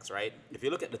running backs, right? If you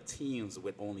look at the teams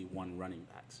with only one running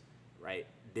backs, right?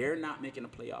 They're not making the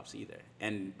playoffs either,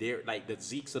 and they're like the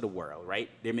Zekes of the world, right?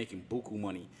 They're making buku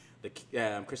money.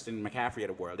 The Christian McCaffrey of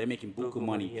the world, they're making buku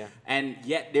money, yeah. And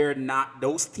yet they're not.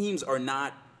 Those teams are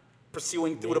not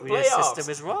pursuing through the Maybe the playoffs.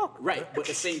 system is wrong. Right, but at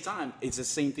the same time, it's the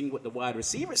same thing with the wide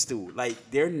receivers too.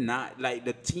 Like, they're not, like,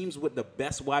 the teams with the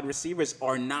best wide receivers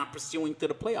are not pursuing to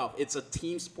the playoff. It's a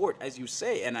team sport, as you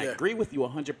say, and I agree with you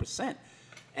 100%.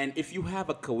 And if you have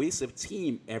a cohesive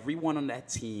team, everyone on that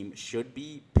team should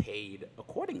be paid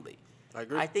accordingly. I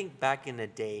agree. I think back in the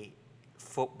day,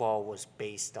 football was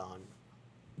based on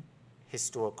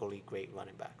historically great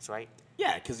running backs, right?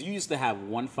 Yeah, because you used to have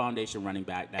one foundation running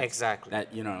back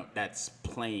that's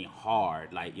playing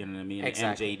hard, like, you know what I mean?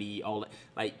 Exactly. MJD, all that.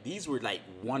 Like, these were like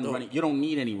one running. You don't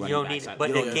need any running You don't backs. need,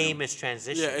 but the game is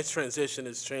transition. Yeah, it's transition.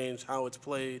 It's changed how it's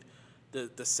played.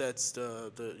 the sets,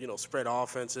 the spread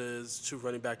offenses, 2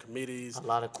 running back committees. A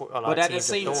lot But of at the teams are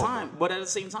same throwing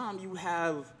time,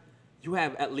 them. you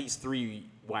have at least 3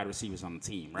 wide receivers on the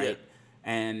team, right? Yeah.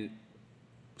 And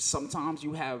sometimes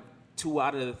you have 2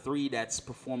 out of the 3 that's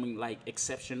performing like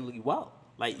exceptionally well.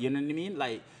 Like, you know what I mean?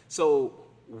 Like, so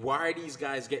why are these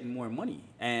guys getting more money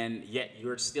and yet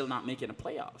you're still not making the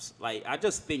playoffs? Like, I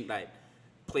just think that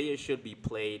players should be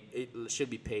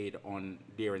paid on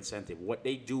their incentive, what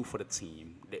they do for the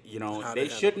team. How They they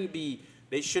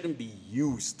shouldn't be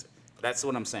used. That's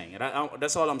what I'm saying. And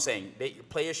that's all I'm saying.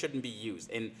 Players shouldn't be used.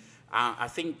 And I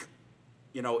think,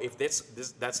 if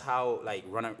that's how like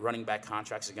running back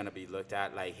contracts are gonna be looked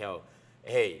at. Like, hell,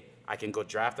 hey, I can go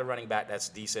draft a running back that's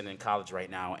decent in college right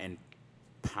now and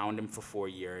pound him for 4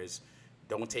 years.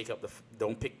 Don't pick up the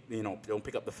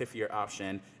 5th-year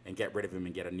option and get rid of him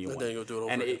and get a new And one. then you'll do it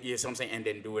over and again. you know what I'm saying, and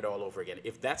then do it all over again.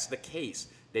 If that's the case,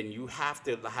 then you have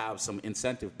to have some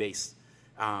incentive-based,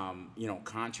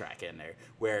 contract in there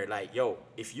where, like, yo,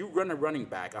 if you run a running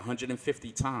back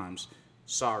 150 times,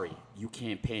 sorry, you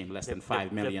can't pay him less than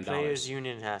 $5 million. The players'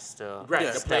 union has to Right,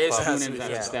 Yeah, the step players' up. union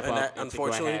has to step and up that, and to go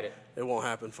unfortunately, ahead. it won't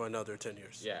happen for another 10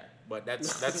 years. Yeah, but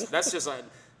that's just like,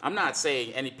 I'm not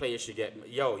saying any player should get.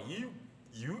 Yo,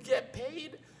 you get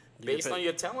paid based paid. on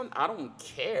your talent. I don't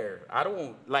care. I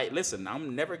don't like. Listen,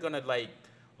 I'm never gonna like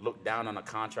look down on a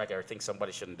contract or think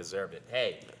somebody shouldn't deserve it.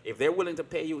 Hey, if they're willing to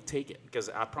pay you, take it. Because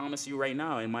I promise you right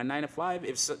now, in my 9 to 5,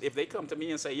 if they come to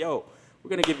me and say, yo, we're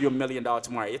gonna give you $1 million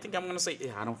tomorrow, you think I'm gonna say,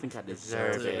 yeah, I don't think I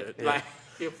deserve Deserve it? it, yeah. Like,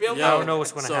 you feel me? I don't know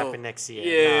what's going to So- happen next year.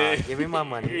 Yeah. Nah, give me my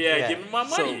money. Yeah, give me my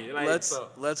money. So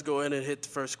Like, let's go in and hit the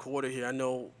first quarter here. I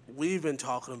know we've been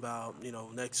talking about,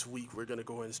 next week we're gonna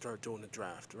go in and start doing the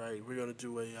draft, right? We're gonna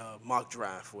do a mock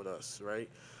draft with us, right?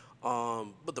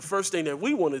 But the first thing that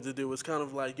we wanted to do was kind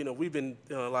of like, we've been,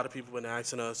 a lot of people have been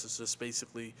asking us is just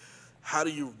basically, how do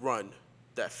you run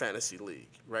that fantasy league,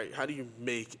 right? How do you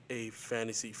make a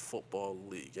fantasy football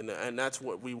league? And that's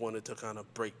what we wanted to kind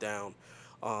of break down.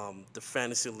 The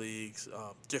fantasy leagues,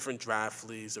 different draft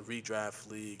leagues, the redraft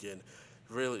league, and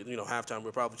really, halftime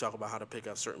we'll probably talk about how to pick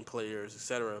out certain players,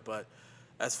 etc. But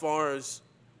as far as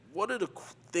what are the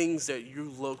things that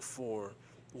you look for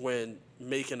when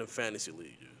making a fantasy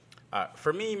league?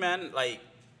 for me, man, like,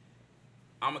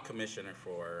 I'm a commissioner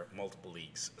for multiple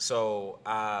leagues. So,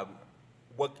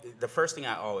 what the first thing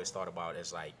I always thought about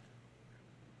is like,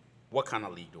 what kind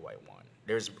of league do I want?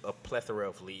 There's a plethora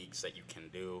of leagues that you can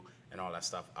do and all that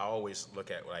stuff. I always look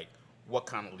at like, what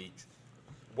kind of leagues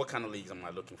am I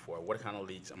looking for? What kind of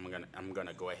leagues I'm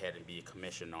gonna go ahead and be a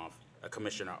commissioner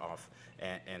of,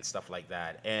 and stuff like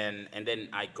that. And then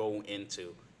I go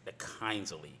into the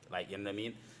kinds of league, like, you know what I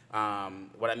mean?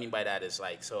 What I mean by that is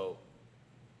like, so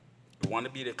you want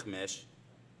to be the commish,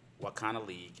 what kind of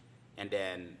league, and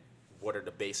then what are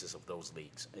the basis of those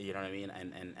leagues? You know what I mean?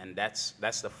 And that's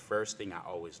the first thing I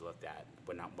always looked at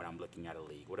when I'm looking at a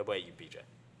league. What about you, PJ?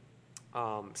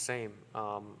 Same.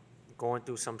 Going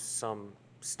through some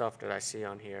stuff that I see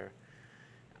on here.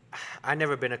 I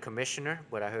never been a commissioner,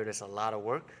 but I heard it's a lot of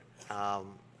work,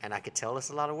 and I could tell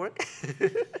it's a lot of work.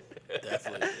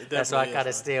 Definitely. That's why I kind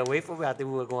of stay away from it. I think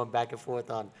we were going back and forth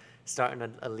on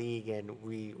starting a league, and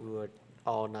we were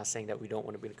all not saying that we don't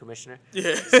want to be the commissioner.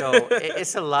 Yeah. So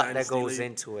it's a lot that Dynasty goes league.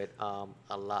 into it.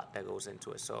 A lot that goes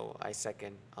into it. So I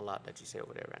second a lot that you say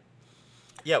over there, Ren.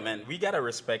 Yeah, man, we gotta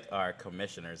respect our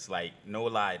commissioners. Like, no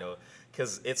lie though,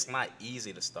 because it's not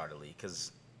easy to start a league.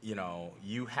 Because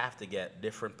you have to get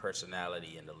different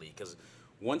personality in the league. Because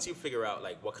once you figure out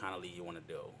like what kind of league you want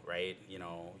to do, right?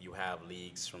 You have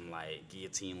leagues from like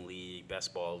guillotine league,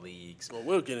 best ball leagues. Well,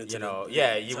 we'll get into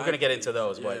we're gonna get into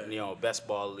those. Yeah. But best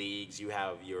ball leagues, you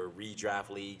have your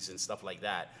redraft leagues and stuff like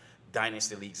that,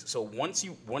 dynasty leagues. So once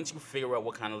you figure out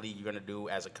what kind of league you're gonna do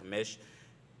as a commish,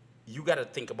 you got to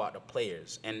think about the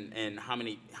players and how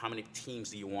many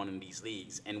teams do you want in these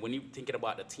leagues. And when you're thinking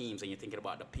about the teams and you're thinking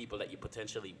about the people that you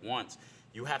potentially want,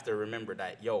 you have to remember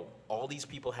that, all these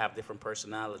people have different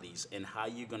personalities, and how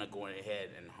you going to go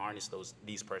ahead and harness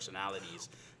these personalities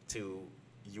to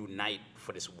unite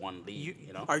for this one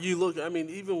league, Are you looking? I mean,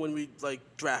 even when we like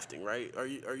drafting, right? Are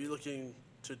you looking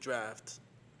to draft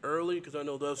early? Because I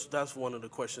know that's one of the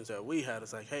questions that we had.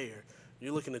 Is like, hey,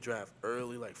 you're looking to draft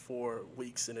early, like 4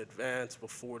 weeks in advance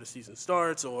before the season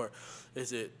starts, or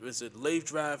is it late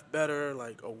draft better,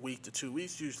 like a week to 2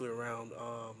 weeks, usually around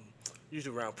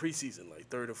preseason, like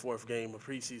third or fourth game of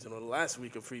preseason, or the last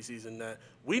week of preseason that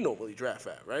we normally draft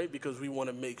at, right? Because we want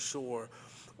to make sure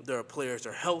their players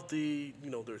are healthy,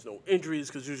 there's no injuries,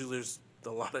 because usually there's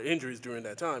a lot of injuries during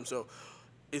that time. So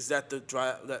is that the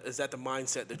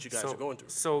mindset that you guys are going through?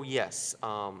 So yes,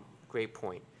 great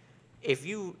point. if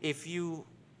you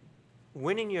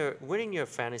winning your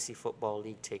fantasy football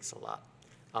league takes a lot.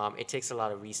 It takes a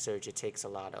lot of research. It takes a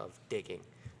lot of digging,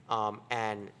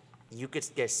 and you could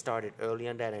get started early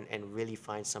on that and really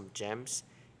find some gems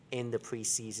in the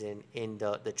preseason, in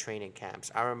the training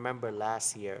camps. I remember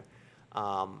last year,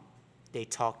 they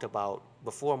talked about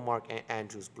before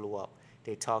Andrews blew up.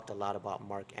 They talked a lot about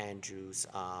Mark Andrews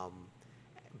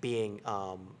being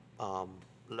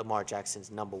Lamar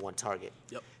Jackson's number one target.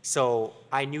 Yep. So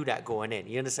I knew that going in.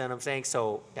 You understand what I'm saying?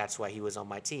 So that's why he was on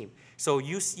my team. So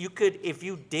you could, if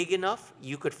you dig enough,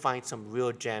 you could find some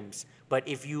real gems. But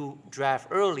if you draft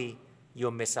early,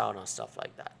 you'll miss out on stuff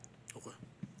like that. Okay,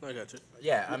 I got you.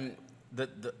 Yeah,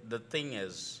 the thing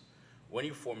is, when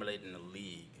you formulate in the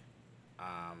league,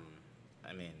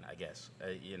 I mean, I guess,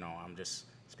 I'm just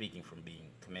speaking from being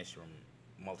commissioned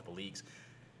from multiple leagues.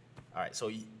 All right,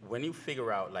 so when you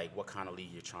figure out, like, what kind of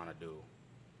league you're trying to do,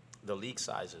 the league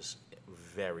size is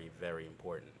very, very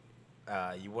important.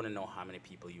 You want to know how many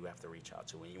people you have to reach out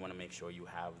to, and you want to make sure you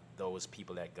have those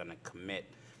people that are going to commit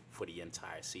for the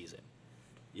entire season.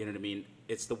 You know what I mean?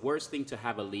 It's the worst thing to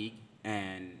have a league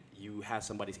and you have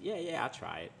somebody say, yeah, I'll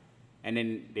try it. And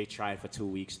then they try it for 2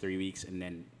 weeks, 3 weeks, and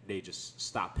then they just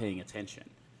stop paying attention.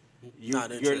 You're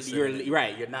not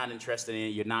interested in it.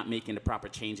 You're not making the proper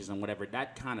changes and whatever.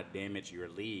 That kind of damage your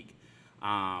league.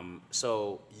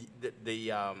 So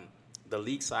the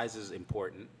league size is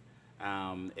important.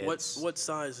 What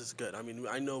size is good? I mean,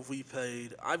 I know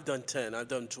I've done 10, I've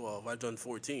done 12, I've done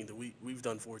 14. We've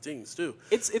done 14s too.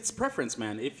 It's preference,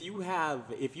 man. If you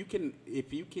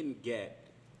can get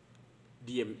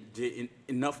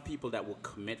enough people that will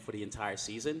commit for the entire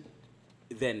season,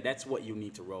 then that's what you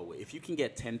need to roll with. If you can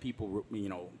get 10 people,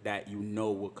 that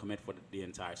will commit for the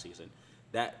entire season,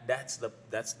 that's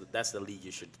the league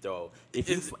you should throw. If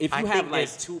you have like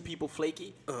 2 people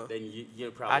flaky, then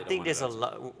you probably. I think there's a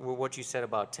lot. What you said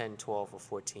about 10, 12, or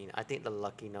 14. I think the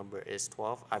lucky number is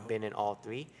 12. I've been in all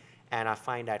 3, and I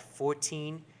find that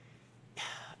 14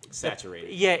 saturated.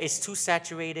 It's too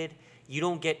saturated. You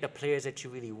don't get the players that you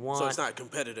really want. So it's not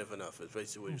competitive enough, is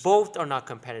basically what you're saying. Both are not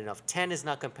competitive enough. 10 is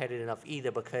not competitive enough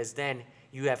either, because then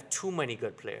you have too many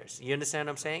good players. You understand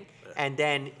what I'm saying? Yeah. And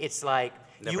then it's like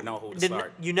you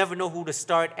never know who to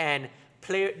start. And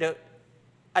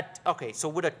so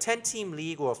with a 10-team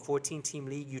league or a 14-team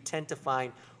league, you tend to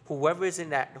find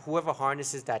whoever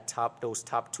harnesses those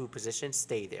top 2 positions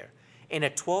stay there. In a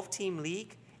 12-team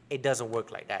league, it doesn't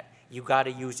work like that. You got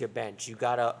to use your bench. You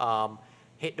got to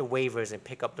hit the waivers and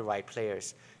pick up the right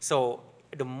players. So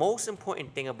the most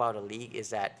important thing about a league is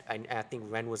that, and I think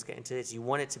Ren was getting to this, you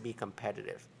want it to be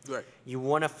competitive. Right. You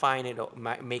want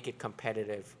to make it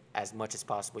competitive as much as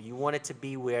possible. You want it to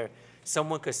be where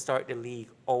someone could start the league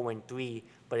 0-3,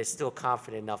 but is still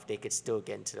confident enough they could still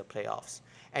get into the playoffs.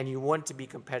 And you want it to be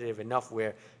competitive enough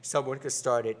where someone could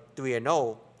start at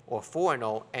 3-0 or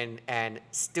 4-0 and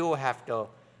still have to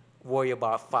worry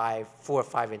about 4,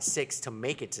 5, and 6 to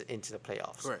make it into the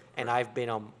playoffs. Right, and right. I've been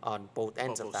on both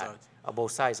ends of that,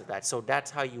 both sides of that. So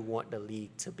that's how you want the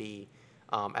league to be,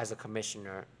 as a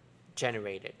commissioner,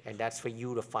 generated, and that's for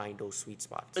you to find those sweet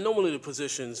spots. And normally the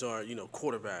positions are,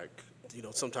 quarterback,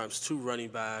 sometimes 2 running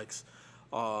backs,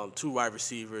 2 wide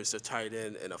receivers, a tight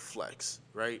end, and a flex,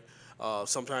 right?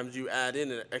 Sometimes you add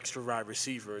in an extra wide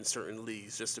receiver in certain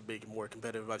leagues just to make it more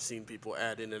competitive. I've seen people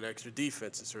add in an extra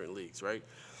defense in certain leagues, right?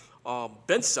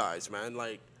 Bench size, man,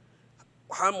 like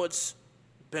how much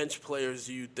bench players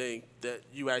do you think that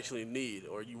you actually need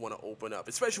or you want to open up,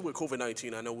 especially with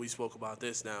COVID-19? I know we spoke about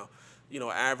this now.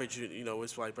 Average,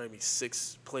 it's like maybe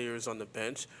 6 players on the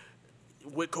bench.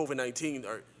 With COVID-19,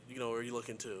 are you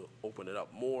looking to open it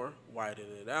up more, widen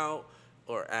it out,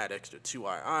 or add extra 2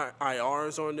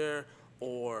 IRs on there,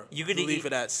 or you could leave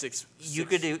it at 6? You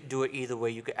could do it either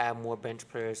way. You could add more bench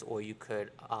players, or you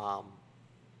could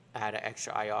add an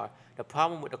extra IR. The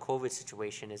problem with the COVID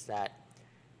situation is that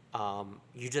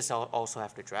you just also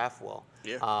have to draft well.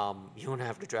 Yeah. You're going to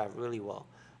have to draft really well,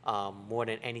 more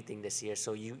than anything this year.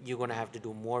 So you're going to have to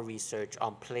do more research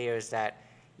on players that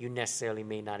you necessarily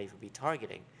may not even be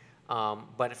targeting.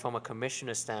 But from a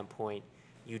commissioner standpoint,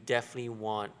 you definitely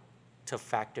want to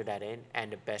factor that in,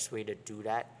 and the best way to do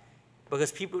that,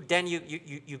 because people then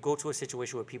you go to a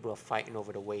situation where people are fighting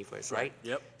over the waivers, right?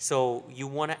 Yep. So you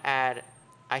want to add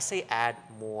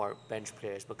more bench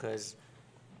players, because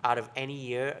out of any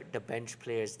year, the bench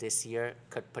players this year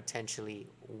could potentially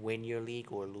win your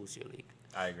league or lose your league.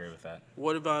 I agree with that.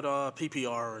 What about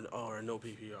PPR or no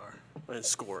PPR and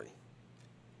scoring?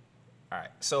 All right.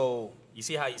 So you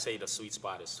see how you say the sweet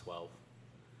spot is 12?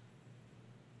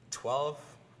 12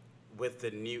 with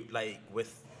the new,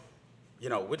 with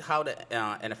With how the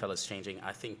NFL is changing,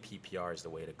 I think PPR is the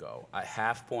way to go. A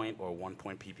half point or 1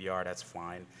 point PPR, that's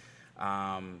fine.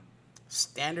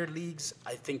 Standard leagues,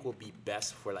 I think, will be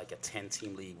best for like a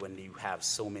 10-team league when you have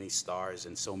so many stars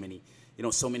and so many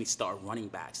star running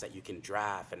backs that you can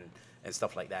draft and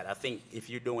stuff like that. I think if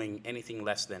you're doing anything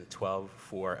less than 12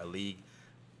 for a league,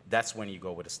 that's when you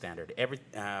go with a standard.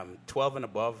 12 and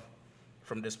above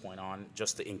from this point on,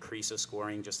 just to increase the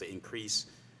scoring, just to increase,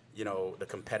 the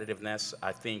competitiveness.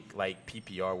 I think like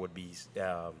PPR would be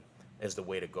is the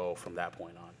way to go from that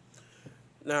point on.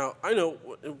 Now, I know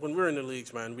when we're in the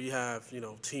leagues, man, we have,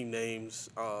 team names.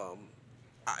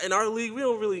 In our league, we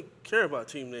don't really care about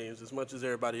team names as much as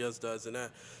everybody else does, and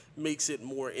that makes it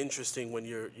more interesting when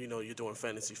you're doing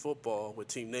fantasy football with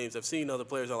team names. I've seen other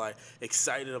players are like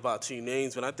excited about team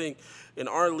names, but I think in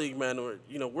our league, man,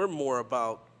 we're more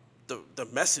about the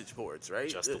message boards, right?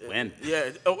 Just to win.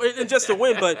 Yeah, and just to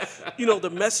win, but the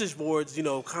message boards,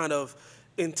 kind of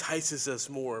entices us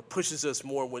more, pushes us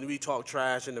more when we talk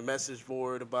trash in the message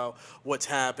board about what's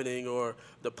happening or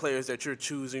the players that you're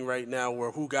choosing right now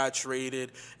or who got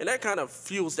traded. And that kind of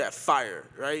fuels that fire,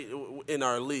 right, in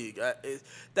our league.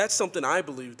 That's something I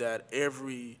believe that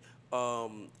every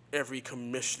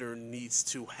commissioner needs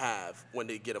to have when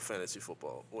they get a fantasy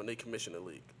football, when they commission a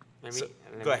league.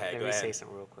 Go ahead. Let me say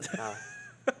something real quick.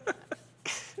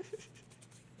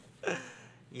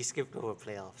 You skipped over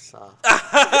playoffs. Well,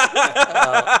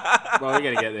 we're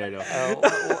gonna get there though.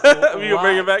 You gonna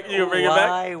bring it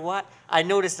back? Why? I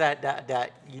noticed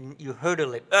that you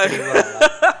hurdled it pretty well.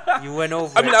 You went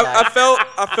over. I mean, I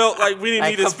felt like we didn't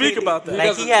need to speak about that.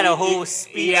 Like he had a whole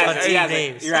speech on team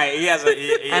names. Right.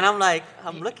 And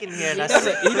I'm looking here and I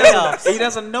see playoffs. He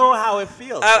doesn't know how it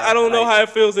feels. I don't know how it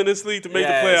feels in this league to make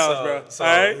the playoffs, bro. So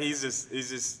all right? he's just.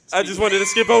 I just wanted to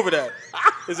skip over that.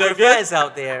 Is that For good? guys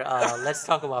out there, let's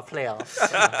talk about playoffs.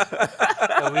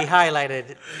 We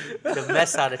highlighted the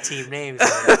mess out of team names.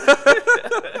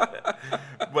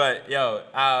 But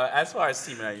as far as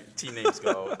team names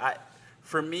go,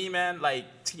 for me, man,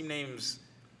 like team names.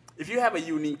 If you have a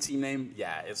unique team name,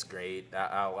 yeah, it's great.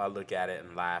 I'll look at it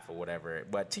and laugh or whatever.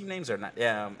 But team names are not.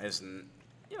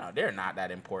 They're not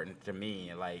that important to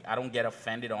me. Like, I don't get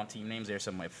offended on team names. There's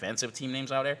some offensive team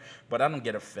names out there, but I don't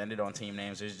get offended on team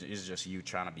names. It's just you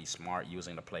trying to be smart,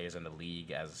 using the players in the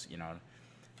league as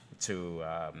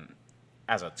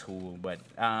as a tool. But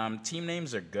team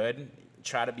names are good.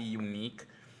 Try to be unique.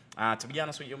 To be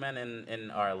honest with you, man,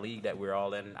 in our league that we're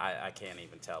all in, I can't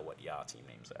even tell what y'all team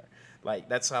names are. Like,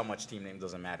 that's how much team name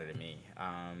doesn't matter to me.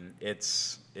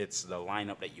 It's the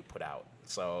lineup that you put out.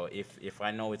 So if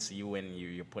I know it's you and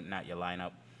you're putting out your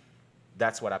lineup,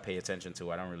 that's what I pay attention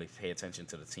to. I don't really pay attention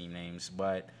to the team names,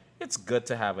 but it's good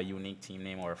to have a unique team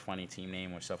name or a funny team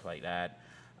name or stuff like that.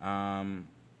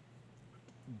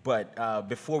 But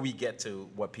before we get to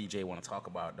what PJ want to talk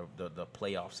about, the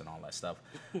playoffs and all that stuff,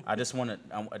 I just want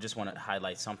to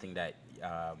highlight something that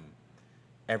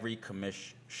every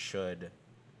commish should,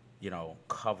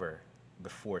 cover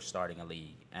before starting a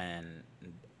league, and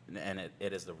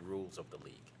it is the rules of the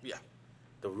league. Yeah.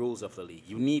 The rules of the league.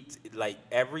 You need, like,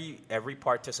 every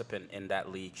participant in that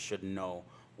league should know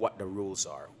what the rules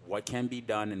are, what can be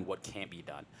done and what can't be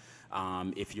done.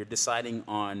 If you're deciding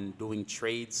on doing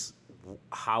trades,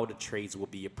 how the trades will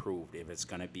be approved, if it's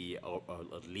going to be a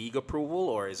league approval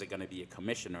or is it going to be a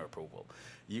commissioner approval.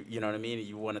 You know what I mean?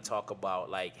 You want to talk about,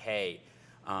 like, hey,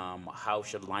 how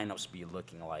should lineups be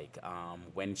looking like,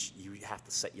 when you have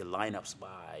to set your lineups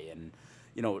by, and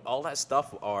all that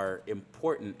stuff are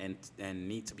important and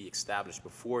need to be established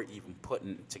before even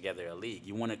putting together a league.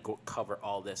 You want to cover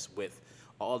all this with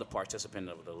all the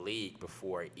participants of the league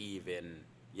before even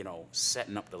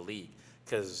setting up the league.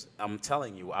 Because I'm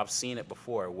telling you, I've seen it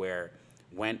before where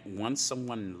once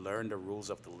someone learned the rules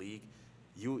of the league,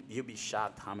 you'd be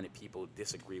shocked how many people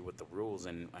disagree with the rules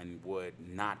and would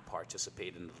not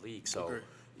participate in the league. So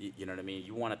you know what I mean?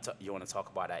 You want to talk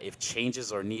about that. If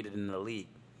changes are needed in the league,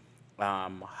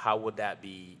 how would that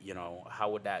be?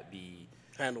 How would that be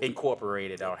handled,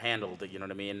 incorporated or handled? You know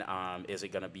what I mean? Is it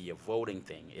going to be a voting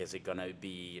thing? Is it going to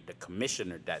be the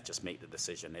commissioner that just make the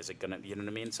decision? Is it going to, you know what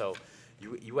I mean? So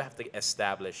you have to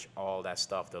establish all that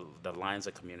stuff, the lines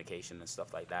of communication and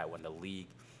stuff like that.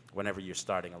 Whenever you're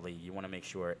starting a league, you want to make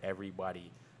sure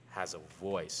everybody has a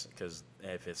voice. Because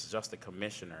if it's just the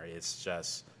commissioner, it's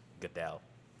just Goodell.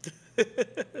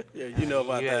 Yeah, you know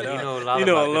about that. You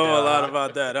know a lot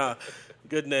about that, huh?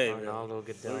 Good name. Ronaldo,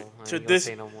 Goodell.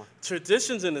 Say no more.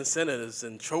 Traditions and incentives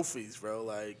and trophies, bro.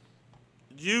 Like,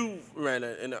 you ran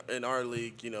in our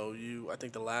league. I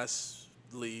think the last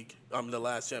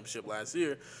championship last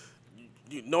year,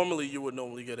 normally you would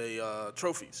normally get a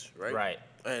trophies, right? Right.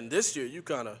 And this year you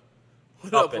kind of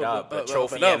Up it up, a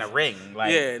trophy and a ring.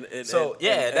 Like, yeah,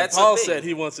 and that's Paul the thing. said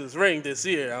he wants his ring this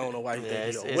year. I don't know why he Yeah, think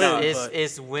it's, he's gonna win, it's, but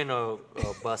it's win or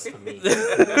bust for me.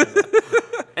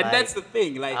 And Like, that's the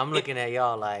thing. Like, I'm looking at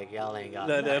y'all like y'all ain't got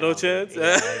No nothing no on me. chance? Yeah,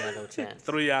 I ain't got no chance.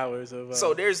 3 hours of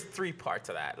so there's 3 parts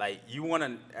to that. Like, you want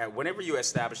to, whenever you're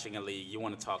establishing a league, you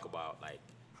want to talk about, like,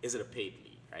 is it a paid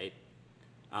league, right?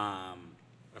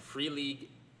 A free league,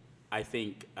 I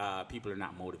think people are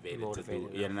not motivated to do.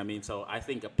 Motivated, You know what I mean? So I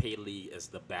think a paid league is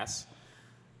the best.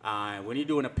 When you're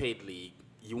doing a paid league,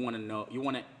 you want to know, you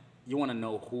want to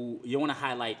know who, you want to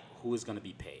highlight who is going to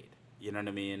be paid. You know what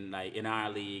I mean? Like, in our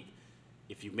league,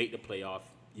 if you make the playoff,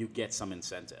 you get some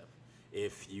incentive.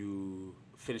 If you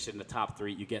finish in the top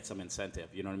 3, you get some incentive.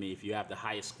 You know what I mean? If you have the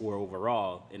highest score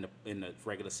overall in the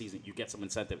regular season, you get some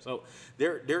incentive. So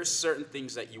there's certain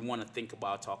things that you want to think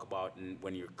about, talk about,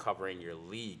 when you're covering your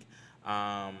league.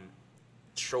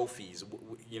 Trophies,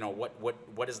 you know,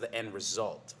 what is the end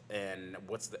result, and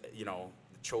what's the, you know,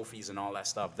 the trophies and all that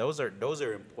stuff. Those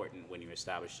are important when you're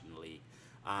establishing the league.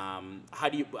 How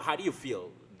do you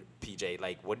feel, PJ?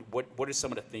 Like, what are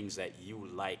some of the things that you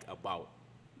like about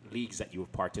leagues that you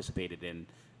have participated in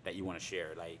that you want to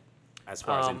share, like, as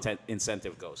far as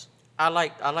incentive goes? I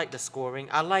like the scoring.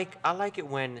 I like it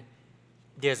when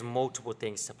there's multiple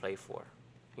things to play for.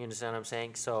 You understand what I'm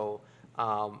saying? So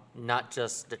not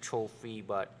just the trophy,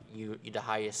 but you the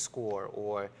highest score,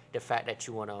 or the fact that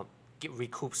you want to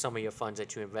recoup some of your funds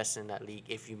that you invest in that league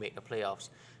if you make the playoffs.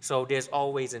 So there's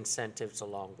always incentives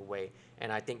along the way,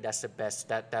 and I think that's the best.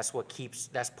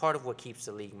 That's part of what keeps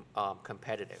the league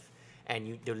competitive,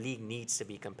 and the league needs to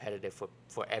be competitive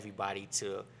for everybody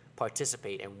to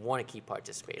participate and want to keep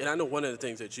participating. And I know one of the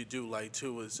things that you do like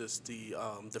too is just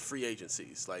the free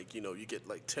agencies. Like, you know, you get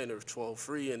like 10 or 12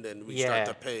 free, and then we start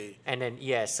to pay. And then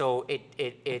so it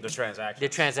The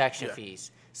transaction Yeah. fees.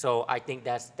 So I think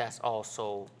that's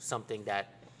also something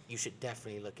that you should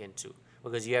definitely look into,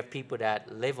 because you have people that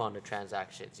live on the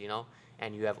transactions, you know,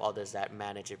 and you have others that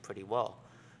manage it pretty well.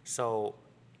 So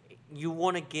you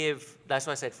want to give. That's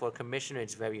why I said for a commissioner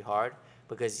it's very hard,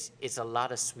 because it's a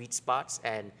lot of sweet spots,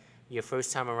 and your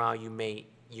first time around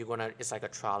it's like a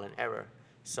trial and error.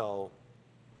 So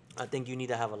I think you need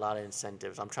to have a lot of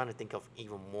incentives. I'm trying to think of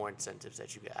even more incentives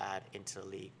that you could add into the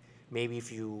league. Maybe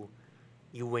if you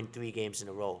win 3 games in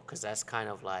a row, because that's kind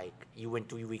of like you win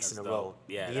 3 weeks That's in a dope. row.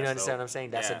 Yeah, you that's understand dope. what I'm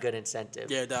saying? That's Yeah. a good incentive.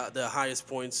 Yeah, the highest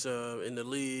points in the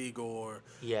league, or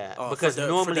Yeah, for because for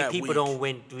normally that people week. don't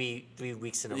win three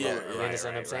weeks in a row. Yeah, You right,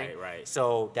 understand what I'm saying? right.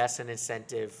 So that's an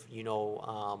incentive. You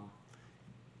know,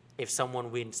 if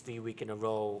someone wins 3 weeks in a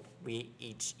row, we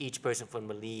each person from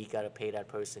the league got to pay that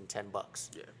person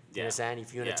 $10. Yeah. You understand?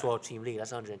 If you're in a Yeah. 12-team league,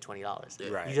 that's $120. Yeah.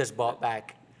 Right. You just bought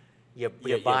back your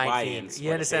Your buying buy-ins, fee. You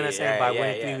what understand they- what I'm saying? yeah, By yeah,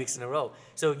 winning yeah. 3 weeks in a row.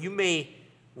 So you may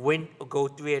go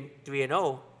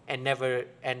 3-0 and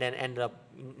then end up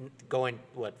going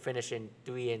finishing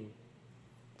 3 and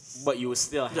But you would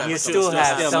still have You to still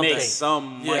have make something.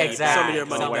 some Yeah, money exactly. some of your back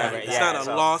money or whatever. back. Yeah, It's not a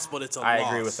so loss, but it's a I loss.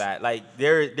 agree with that. Like,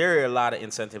 there are a lot of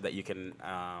incentive that you can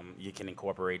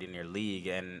incorporate in your league,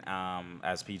 and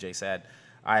as PJ said,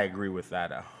 I agree with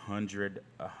that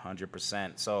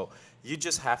 100%. So you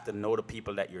just have to know the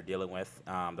people that you're dealing with,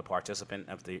 the participant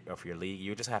of your league.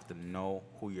 You just have to know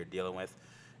who you're dealing with,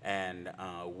 and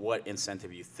what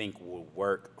incentive you think will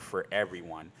work for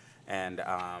everyone. And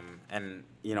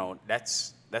you know,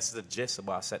 that's the gist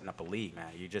about setting up a league,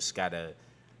 man. You just gotta,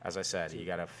 as I said, you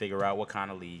gotta figure out what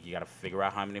kind of league. You gotta figure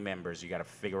out how many members. You gotta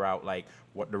figure out like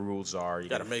what the rules are. You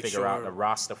gotta make figure out sure- the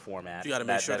roster format. You gotta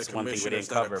make sure the that's one thing we commissioner's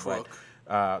didn't not a cover, but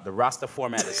crook. the roster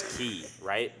format is key,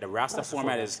 right? The roster Roster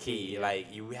format format's is key. key, yeah.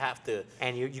 Like, you have to.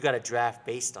 and you got to draft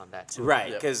based on that too.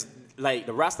 Right, Yep. because like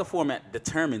the roster format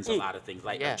determines a lot of things,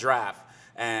 like Yeah. a draft,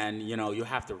 and you know you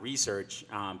have to research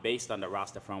based on the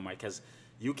roster format, because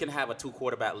you can have a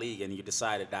 2-quarterback league and you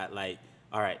decided that, like,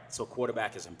 all right, so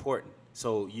quarterback is important,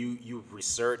 so you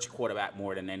research quarterback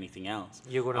more than anything else.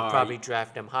 You're going to Or probably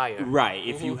draft them higher. Right.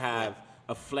 If you have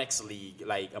a flex league,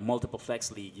 like a multiple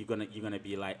flex league, you're gonna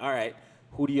be like, all right,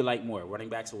 who do you like more, running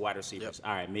backs or wide receivers? Yep.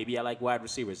 All right, maybe I like wide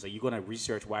receivers, so you're gonna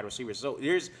research wide receivers. So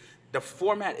the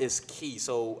format is key.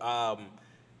 So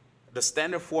the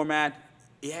standard format,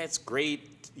 yeah, it's great.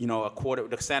 You know,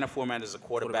 the standard format is a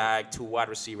quarterback, 2 wide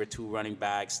receiver, 2 running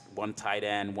backs, 1 tight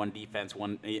end, 1 defense,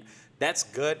 1. That's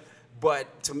good.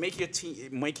 But to make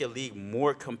your league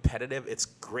more competitive, it's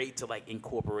great to like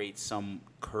incorporate some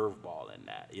curveball in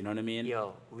that. You know what I mean?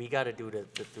 Yo, we got to do the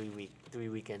 3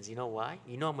 weekends. You know why?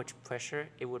 You know how much pressure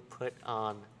it would put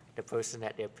on the person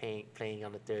that they're playing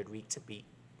on the 3rd week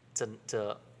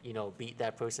to beat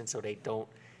that person so they don't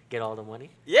get all the money.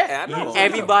 Yeah, I know.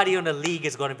 Everybody in the league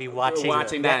is going to be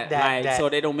watching that, so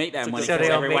they don't make that money so because they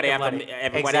don't everybody make the have money. to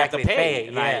everybody have to pay.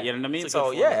 Yeah. You know what I mean? It's a good So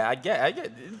formula. yeah, I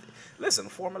get. Listen,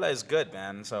 formula is good,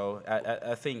 man. So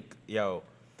I think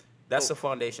that's the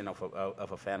foundation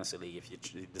of a fantasy league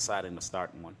if you're deciding to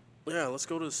start one. Yeah, let's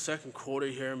go to the second quarter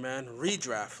here, man.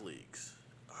 Redraft leagues.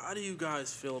 How do you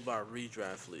guys feel about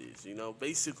redraft leagues?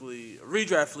 Basically, a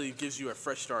redraft league gives you a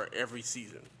fresh start every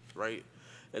season, right?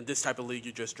 And this type of league,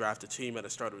 you just draft a team at the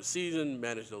start of the season,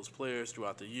 manage those players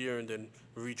throughout the year, and then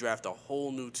redraft a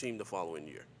whole new team the following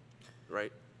year,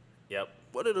 right? Yep.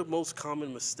 What are the most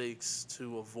common mistakes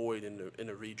to avoid in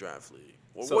a redraft league?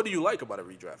 Or So- what do you like about a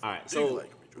redraft league? All right, Do you so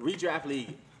like a redraft? redraft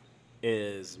league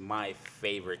is my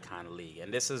favorite kind of league,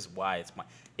 and this is why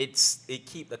it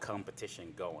keep the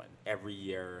competition going every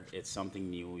year. It's something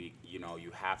new.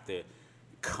 You have to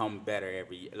come better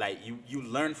every year. Like you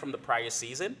learn from the prior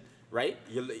season, right?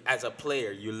 As a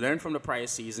player, you learn from the prior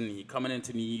season. And you're coming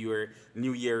into new year,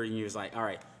 and you're just like, all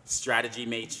right, strategy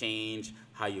may change,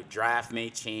 how your draft may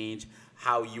change,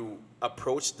 how you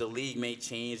approach the league may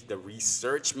change, the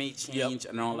research may change,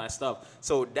 and all that stuff.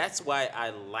 So that's why I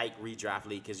like redraft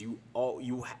league, because you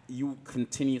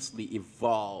continuously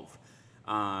evolve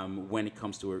when it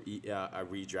comes to a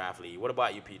redraft league. What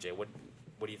about you, PJ?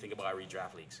 What do you think about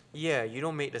redraft leagues? Yeah, you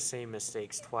don't make the same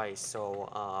mistakes twice. So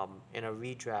in a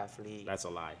redraft league, That's a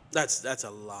lie. That's a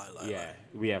lie. Yeah,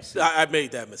 we have. I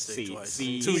made that mistake See, twice.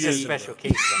 see, 2 he's a years ago. special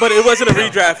case. though. But it wasn't a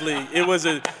redraft league. It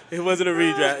wasn't a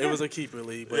redraft. It was a keeper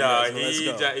league. But so let's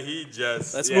go. he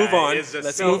just. Let's move on.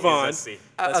 Let's move on. Let's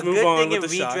a move good on thing with in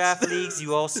the shots. redraft leagues,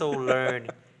 you also learn.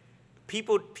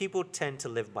 People tend to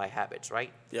live by habits,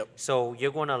 right? Yep. So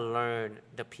you're gonna learn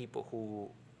the people who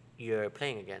you're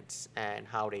playing against and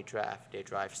how they draft, their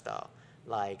drive style.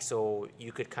 Like, so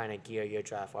you could kind of gear your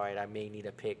draft. All right, I may need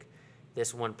to pick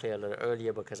this one player a little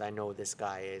earlier because I know this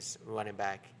guy is running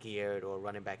back geared or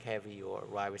running back heavy or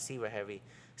wide receiver heavy,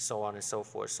 so on and so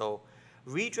forth. So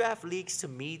redraft leagues to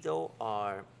me though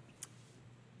are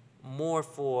more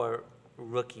for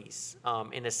rookies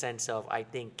in the sense of I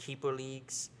think keeper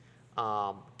leagues,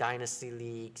 dynasty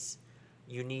leagues,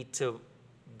 you need to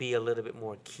be a little bit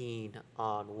more keen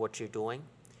on what you're doing.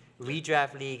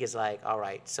 Redraft league is like, all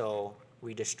right, so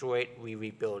we destroy it, we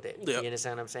rebuild it. Yep. You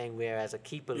understand what I'm saying? Whereas a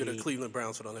keeper You're the league, Cleveland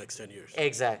Browns for the next 10 years.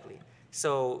 exactly.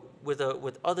 So with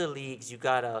other leagues, you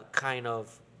gotta kind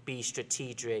of be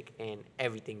strategic in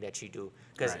everything that you do.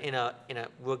 Because Right. in a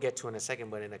we'll get to in a second,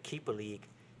 but in a keeper league,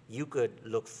 you could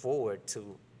look forward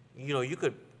to, you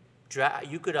could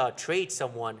trade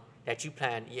someone that you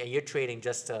plan. Yeah, you're trading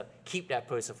just to keep that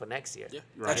person for next year. Yeah,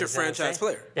 Right. that's your Understand what I'm franchise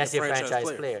saying? player. That's your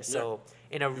franchise player. Yeah. So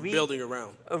in a You're building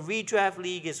around. a redraft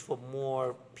league is for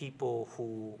more people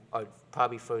who are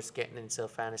probably first getting into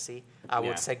fantasy. I Yeah.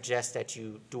 would suggest that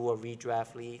you do a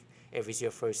redraft league if it's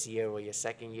your first year or your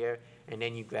second year, and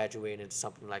then you graduate into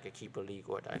something like a keeper league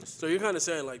or a dynasty. So you're kind of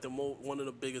saying like one of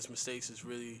the biggest mistakes is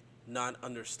really not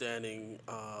understanding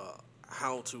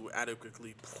how to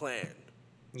adequately plan.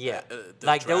 Yeah, the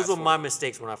like those draft were my format.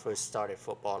 mistakes when I first started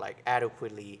football. Like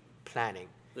adequately planning.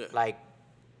 Yeah. Like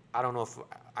I don't know if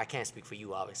I can't speak for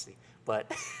you, obviously,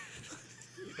 but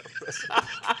This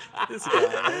guy.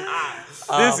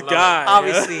 This guy.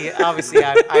 obviously,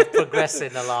 I've progressed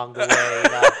along the way.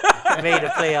 I've made the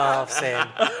playoffs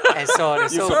and so on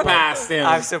and You so forth. surpassed him.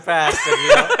 I've surpassed him.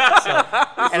 So,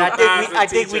 and I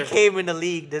think we teacher. came in the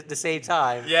league the same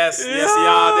time. Yes,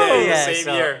 y'all did. Yeah, Same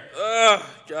so- year. Oh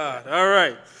God! All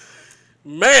right,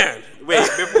 man. Wait,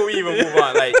 before we even move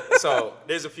on, so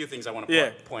there's a few things I want to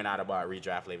Yeah. point out about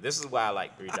redraft league. This is why I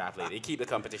like redraft league. They keep the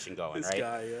competition going, This right?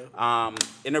 guy, yeah.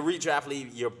 In a redraft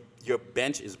league, your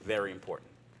bench is very important,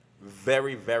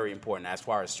 very very important as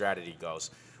far as strategy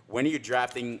goes. When you're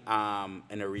drafting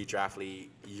in a redraft league,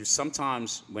 you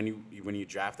sometimes when you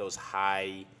draft those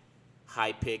high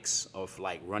picks of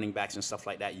like running backs and stuff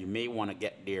like that, you may want to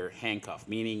get their handcuff,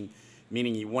 meaning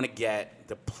you want to get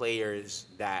the players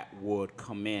that would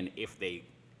come in if they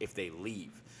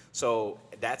leave. So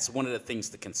that's one of the things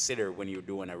to consider when you're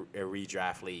doing a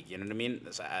redraft league. You know what I mean?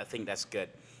 So I think that's good.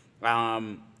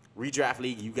 Redraft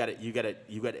league, you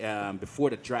got before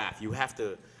the draft, you have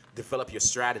to develop your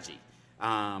strategy.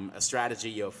 A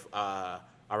strategy of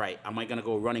all right, am I gonna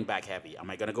go running back heavy? Am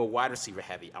I gonna go wide receiver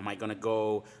heavy? Am I gonna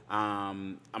go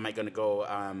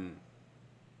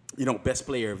best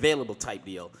player available type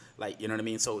deal? Like, you know what I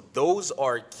mean? So those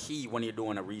are key when you're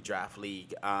doing a redraft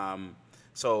league.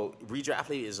 So redraft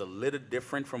league is a little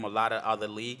different from a lot of other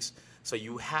leagues. So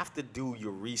you have to do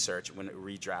your research when a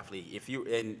redraft league. If you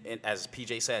and as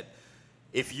PJ said,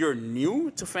 if you're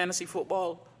new to fantasy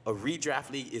football, a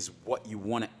redraft league is what you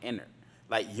want to enter.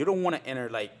 Like, you don't want to enter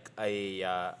like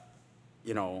a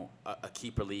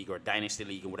keeper league or dynasty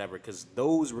league or whatever, because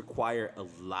those require a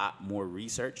lot more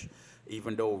research.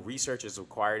 Even though research is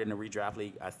required in a redraft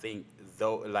league, I think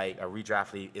like a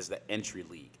redraft league is the entry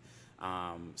league.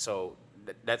 So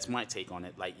that's my take on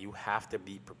it. Like, you have to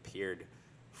be prepared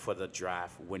for the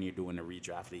draft when you're doing a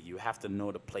redraft league. You have to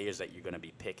know the players that you're going to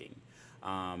be picking.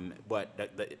 But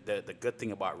the good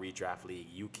thing about redraft league,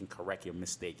 you can correct your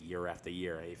mistake year after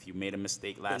year. If you made a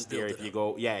mistake last year, if you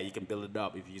go, you can build it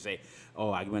up. If you say,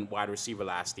 oh, I went wide receiver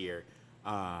last year,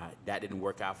 that didn't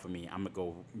work out for me, I'm going to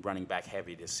go running back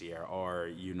heavy this year. Or,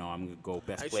 I'm going to go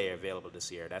best player available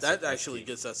this year. That actually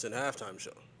gets us in the halftime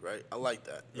show, right? I like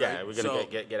that. Yeah, right? we're going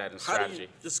to get at the strategy.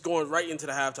 Just going right into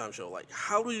the halftime show, like,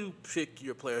 how do you pick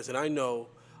your players? And I know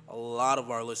a lot of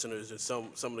our listeners and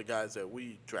some of the guys that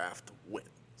we draft win.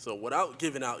 So without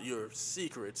giving out your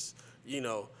secrets,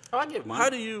 I give mine. how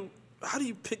do you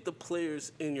pick the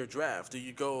players in your draft? Do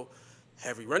you go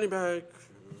heavy running back,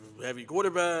 heavy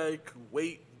quarterback,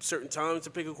 wait certain times to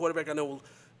pick a quarterback? I know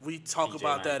we talk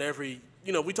about that every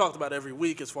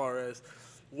week as far as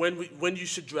when you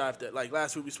should draft it. Like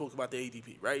last week we spoke about the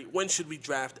ADP, right? When should we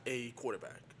draft a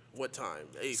quarterback? What time?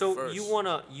 So first? you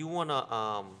wanna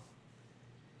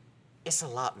it's a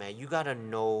lot, man. You gotta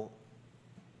know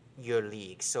your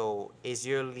league. So does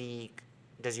your league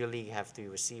have 3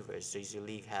 receivers? Does your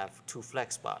league have 2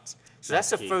 flex spots? So that's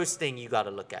the first thing you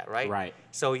gotta look at, right? Right.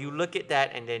 So you look at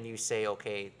that and then you say,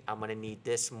 okay, I'm gonna need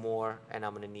this more and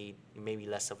I'm gonna need maybe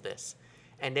less of this.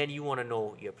 And then you wanna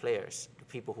know your players, the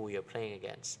people who you're playing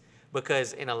against.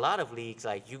 Because in a lot of leagues,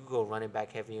 like, you could go running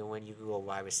back heavy and win, you could go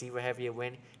wide receiver heavy and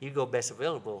win, you could go best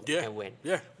available and win.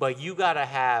 Yeah. But you gotta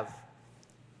have,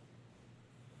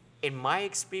 in my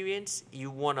experience,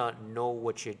 you want to know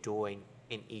what you're doing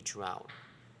in each round.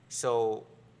 So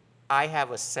I have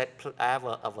a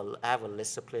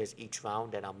list of players each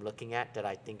round that I'm looking at that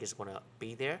I think is going to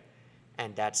be there,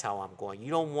 and that's how I'm going.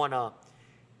 You don't want to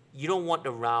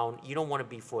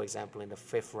be, for example, in the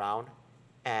 5th round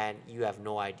and you have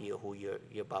no idea who you're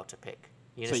about to pick.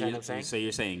 You understand what I'm saying? So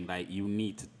you're saying, like, you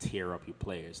need to tear up your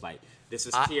players. Like, this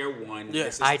is tier 1. Yeah.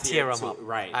 This is I tier tear 2. them up.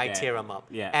 Right. I tear them up.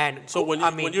 Yeah. And So when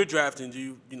you're drafting,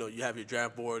 you have your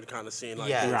draft board, kind of seeing like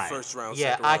your Right. first round,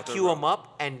 yeah, second I round, third queue them round.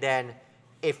 up, and then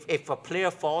if a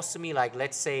player falls to me, like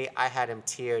let's say I had him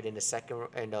tiered in the second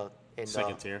tier? in the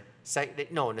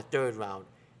 3rd round,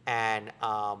 and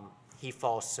he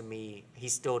falls to me,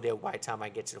 he's still there by the time I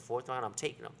get to the 4th round, I'm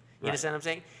taking him. You understand what I'm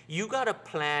saying? You gotta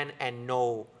plan and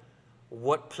know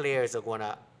what players are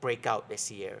gonna break out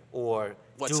this year, or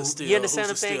What's a steal, you understand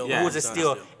who's what I'm a saying? steal, Yeah. Who's a who's not a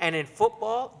steal? steal. And in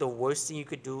football, the worst thing you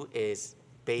could do is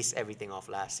base everything off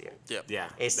last year. Yep. Yeah.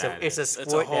 It's that a is. sport.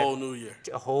 It's a whole new year.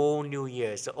 A whole new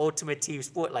year. It's the ultimate team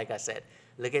sport, like I said.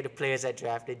 Look at the players that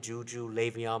drafted: Juju,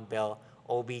 Le'Veon Bell,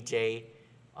 OBJ.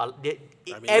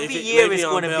 Every year is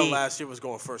going to Bell be. last year was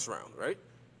going first round, right?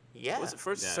 Yeah. Was it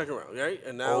first or Yeah. second round, right?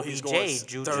 And now he's OBJ, going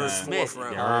Juju third, Smith.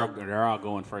 fourth round. They're all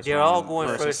going first They're round. all going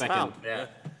or first second. round. Yeah.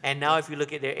 And now, if you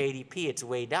look at their ADP, it's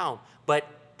way down. But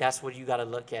that's what you got to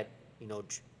look at.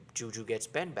 Juju gets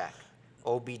Ben back.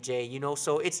 OBJ,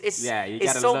 so it's Yeah, you it's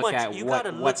gotta so look much. at You what-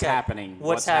 gotta look what's at happening, What's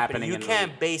what's happening? happening You in the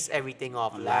can't league. base everything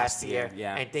off On last year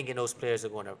yeah. and thinking those players are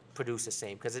going to produce the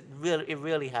same, because it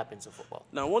really happens in football.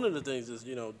 Now, one of the things is,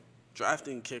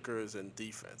 drafting kickers and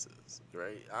defenses,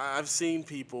 right? I've seen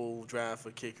people draft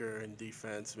a kicker and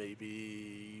defense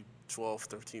maybe 12th,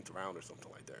 13th round or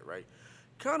something like that, right?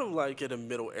 Kind of like in a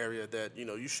middle area that,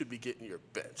 you should be getting your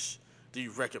bench. Do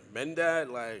you recommend that?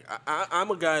 Like, I'm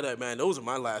a guy that, man, those are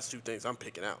my last 2 things I'm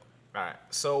picking out. All right.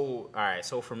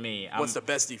 So for me, What's the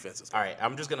best defenses? All right,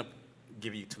 I'm just gonna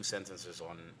give you 2 sentences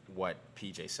on what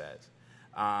PJ says.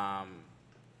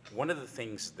 One of the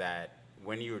things that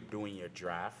when you're doing your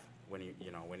draft, when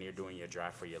you're doing your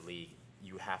draft for your league,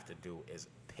 you have to do is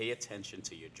pay attention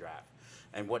to your draft.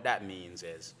 And what that means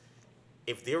is,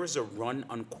 if there is a run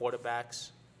on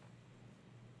quarterbacks,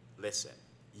 listen,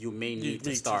 you may need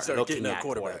to start looking at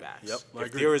quarterbacks. Yep, I If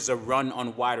agree. there is a run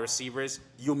on wide receivers,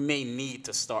 you may need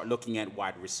to start looking at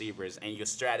wide receivers and your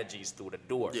strategies through the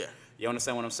door. Yeah. You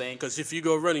understand what I'm saying? Because if you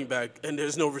go running back and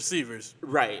there's no receivers,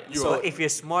 Right. So if you're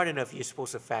smart enough, you're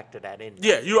supposed to factor that in.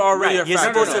 yeah, you already Right. have You're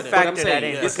factored supposed to that in. What I'm factor saying that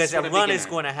in, is, because for a the run is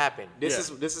beginner. going to happen. This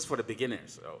Yeah. is for the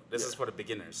beginners, though. This is for the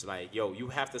beginners. Like, you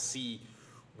have to see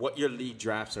what your league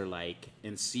drafts are like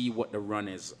and see what the run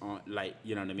is on. Like,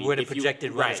 you know what I mean? Where the If you-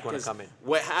 projected run is right, gonna 'cause come in.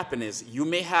 What happened is you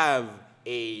may have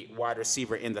a wide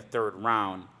receiver in the 3rd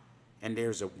round, and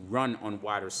there's a run on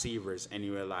wide receivers, and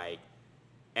you're like,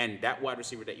 and that wide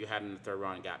receiver that you had in the 3rd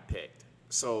round got picked.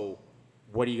 So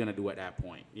what are you going to do at that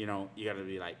point? You know, you got to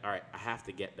be like, all right, I have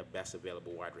to get the best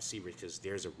available wide receiver because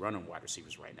there's a run on wide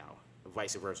receivers right now.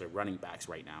 Vice versa, running backs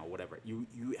right now, whatever. You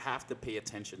have to pay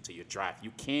attention to your draft.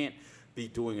 You can't be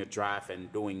doing a draft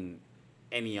and doing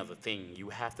any other thing. You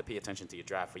have to pay attention to your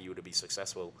draft for you to be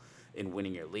successful in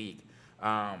winning your league.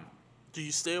 Do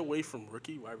you stay away from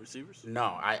rookie wide receivers?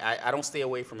 No, I don't stay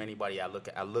away from anybody. I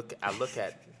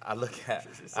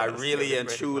really and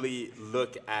truly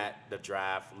look at the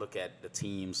draft, look at the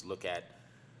teams, look at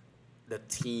the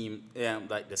team,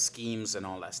 like the schemes and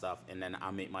all that stuff, and then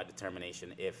I make my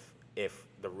determination if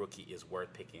the rookie is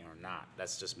worth picking or not.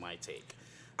 That's just my take.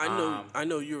 I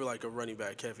know you're like a running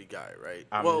back heavy guy, right?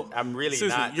 I'm really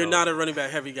not. You're not a running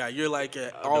back heavy guy. You're like an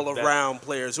all around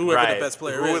players, whoever right. the best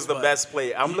player is. Who is the best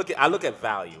player? I look at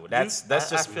value. That's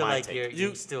just I feel my like take.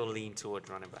 you still lean towards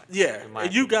running back. Yeah, in my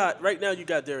and you opinion. got right now. You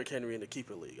got Derrick Henry in the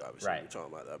keeper league. Obviously, Right. we're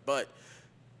talking about that. But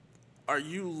are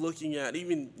you looking at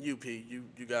even UP? You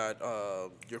got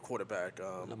your quarterback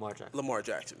Lamar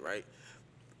Jackson, right?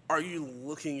 Are you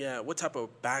looking at what type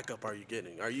of backup are you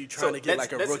getting? Are you trying to get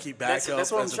like a rookie backup That's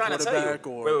what I'm as a trying to tell you. quarterback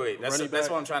or Wait. That's running what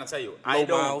back? I'm trying to tell you.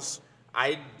 Miles.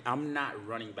 I'm not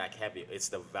running back heavy. It's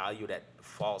the value that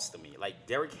falls to me. Like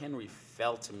Derrick Henry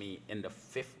fell to me in the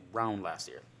 5th round last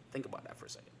year. Think about that for a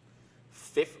second.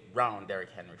 5th round,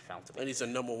 Derrick Henry fell to me. And he's a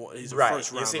number one. He's a Right.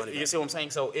 first round running You back. see what I'm saying?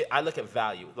 So I look at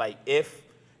value. Like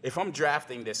if I'm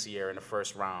drafting this year in the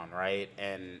 1st round, right,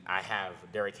 and I have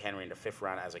Derrick Henry in the 5th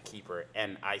round as a keeper,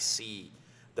 and I see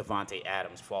Devontae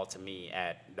Adams fall to me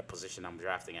at the position I'm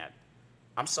drafting at,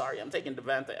 I'm sorry, I'm taking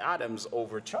Devontae Adams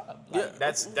over Chubb. Like, Yeah,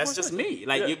 that's just me.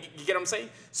 Like yeah. you get what I'm saying?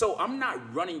 So I'm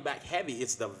not running back heavy.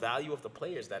 It's the value of the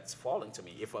players that's falling to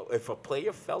me. If a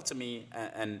player fell to me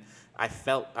and I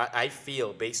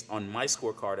feel based on my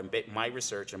scorecard and my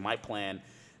research and my plan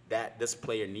that this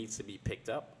player needs to be picked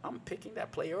up, I'm picking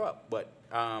that player up. But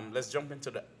let's jump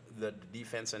into the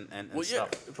defense and Well, yeah.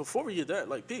 stuff. Before we get that,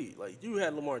 like P, like you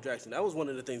had Lamar Jackson. That was one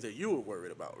of the things that you were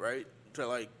worried about, right? So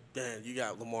like, man, you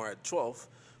got Lamar at 12,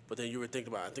 but then you were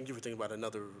thinking about. I think you were thinking about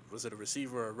another. Was it a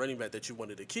receiver or a running back that you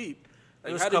wanted to keep?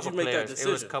 Like, how did you make that decision?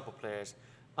 It was a couple players.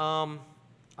 I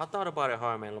thought about it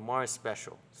hard, man. Lamar is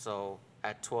special. So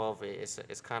at 12,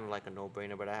 it's kind of like a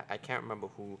no-brainer. But I can't remember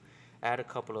who. I had a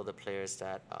couple of the players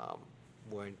that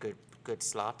were in good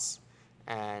slots,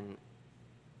 and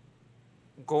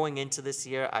going into this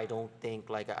year, I don't think,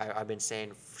 like I've been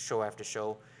saying show after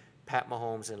show, Pat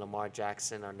Mahomes and Lamar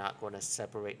Jackson are not going to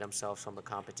separate themselves from the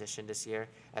competition this year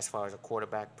as far as a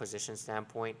quarterback position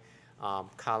standpoint.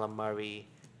 Kyler Murray,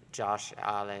 Josh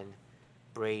Allen,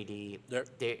 Brady,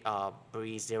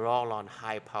 Breeze, they're all on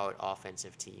high-powered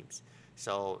offensive teams.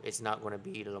 So it's not going to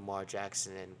be Lamar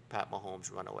Jackson and Pat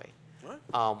Mahomes run away.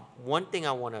 Right. One thing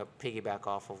I want to piggyback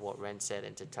off of what Ren said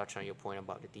and to touch on your point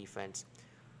about the defense,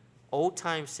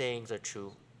 old-time sayings are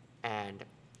true, and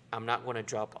I'm not going to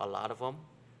drop a lot of them,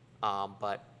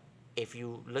 but if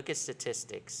you look at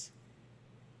statistics,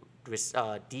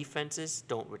 defenses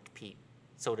don't repeat.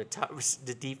 So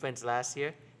the defense last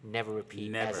year never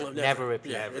repeat. Never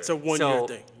repeat. Yeah, it's a one-year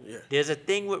thing. Yeah. There's a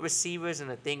thing with receivers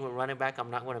and a thing with running back I'm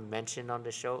not going to mention on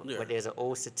the show, but there's an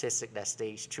old statistic that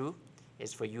stays true.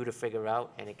 It's for you to figure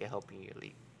out, and it can help you in your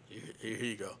league. Here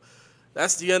you go.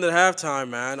 That's the end of halftime,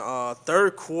 man.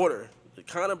 Third quarter. It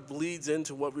kind of bleeds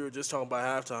into what we were just talking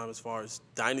about halftime as far as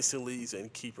dynasty leagues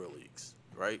and keeper leagues,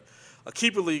 right? A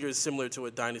keeper league is similar to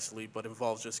a dynasty league, but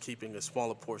involves just keeping a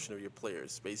smaller portion of your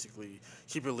players. Basically,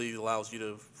 keeper league allows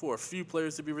you for a few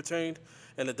players to be retained,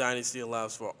 and the dynasty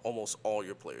allows for almost all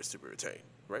your players to be retained,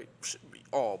 right? Should be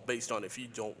all based on if you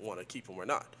don't want to keep them or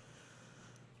not.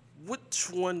 Which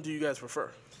one do you guys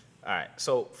prefer? All right.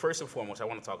 So first and foremost, I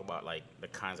want to talk about like the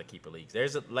kinds of keeper leagues.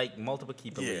 There's multiple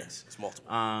keeper leagues. It's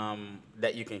multiple.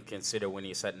 That you can consider when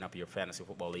you're setting up your fantasy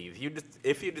football league.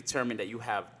 If you determine that you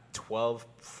have 12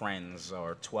 friends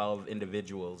or 12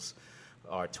 individuals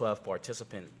or 12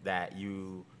 participants that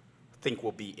you think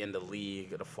will be in the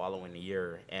league the following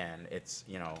year, and it's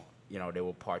they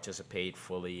will participate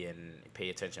fully and pay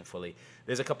attention fully.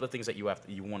 There's a couple of things that you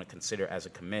want to consider as a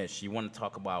commish. You want to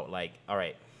talk about like, all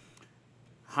right,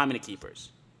 how many keepers?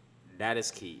 That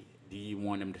is key. Do you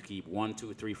want them to keep 1,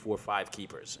 2, 3, 4, 5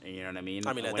 keepers? You know what I mean?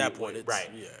 I mean, at that point, it's right.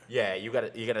 Yeah, you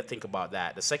gotta think about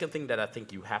that. The second thing that I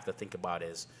think you have to think about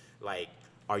is like,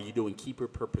 are you doing keeper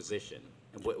per position?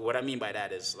 And what I mean by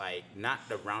that is like not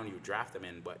the round you draft them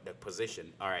in, but the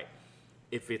position. All right,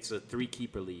 if it's a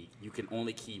 3-keeper league, you can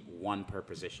only keep one per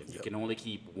position. You can only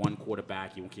keep one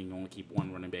quarterback. You can only keep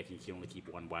one running back. You can only keep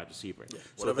one wide receiver. Yeah,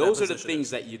 so those are the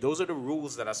things those are the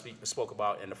rules that I spoke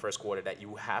about in the first quarter that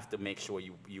you have to make sure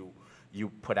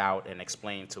you put out and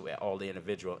explain to all the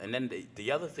individual. And then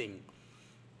the other thing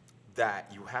that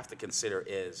you have to consider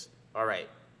is, all right,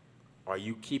 are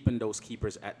you keeping those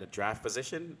keepers at the draft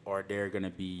position, or they're going to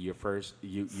be your first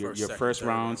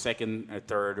round, second, or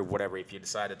third, or whatever? If you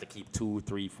decided to keep 2,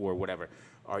 3, 4, whatever,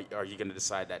 are you going to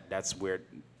decide that that's where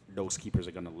those keepers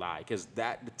are going to lie? Because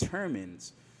that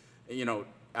determines,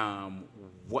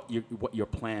 what your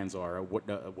plans are, or what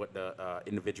the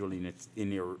individual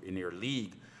in your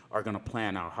league are going to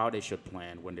plan out, how they should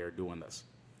plan when they're doing this.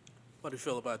 What do you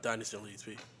feel about dynasty leagues,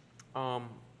 Pete?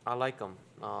 I like them.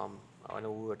 I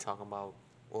know we were talking about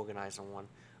organizing one.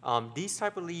 These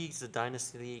type of leagues, the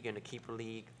Dynasty League and the Keeper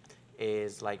League,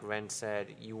 is like Ren said,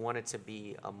 you want it to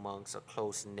be amongst a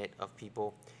close knit of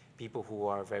people who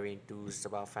are very enthused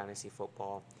about fantasy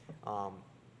football,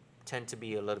 tend to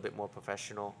be a little bit more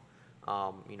professional,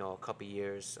 a couple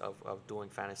years of doing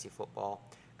fantasy football.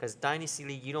 Because Dynasty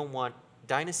League,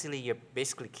 you're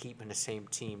basically keeping the same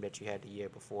team that you had the year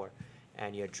before.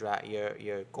 And you're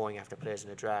going after players in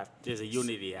the draft. There's a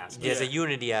unity aspect. There's a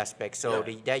unity aspect. So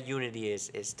that unity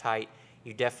is tight.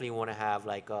 You definitely want to have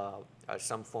like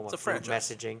some form of group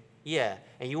messaging. Yeah,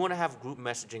 and you want to have group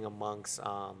messaging amongst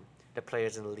the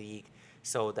players in the league,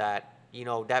 so that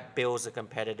that builds a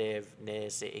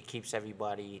competitiveness. It keeps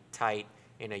everybody tight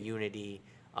in a unity.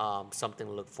 Something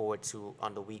to look forward to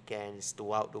on the weekends,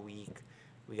 throughout the week.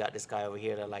 We got this guy over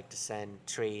here that like to send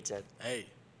trades at. Hey.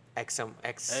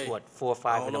 4 or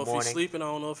 5 in the morning. I don't know if you're sleeping. I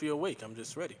don't know if you're awake. I'm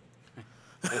just ready.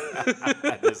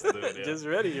 This dude, yeah. Just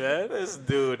ready, man. This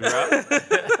dude, bro.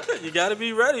 You got to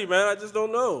be ready, man. I just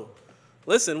don't know.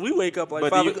 Listen, we wake up like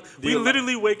 5 o'clock. We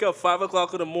literally wake up 5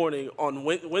 o'clock in the morning on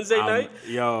Wednesday night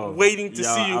waiting to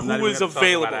see who is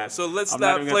available. So let's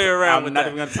not play around with that.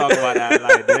 I'm not even going to talk about that.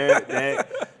 Like,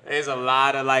 there's a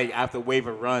lot of, like, after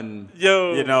waiver run,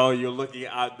 you're looking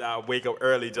at, wake up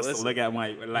early just to look at my,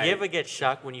 like. You ever get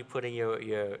shocked when you put in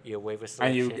your waiver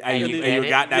selection? And you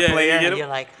got that player? And you're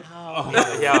like, how in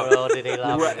the world did they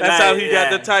love me? That's how he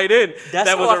got the tight end. That's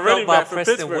that was how a I running felt back about for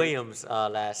Preston Pittsburgh. Williams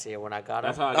last year when I got him.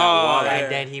 That's how I got Waller. And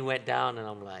then he went down, and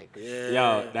I'm like,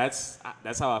 Yo, that's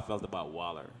how I felt about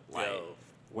Waller. Like,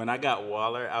 when I got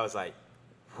Waller, I was like,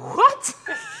 what?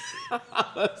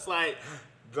 I was like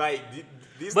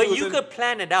but you could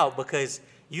plan it out, because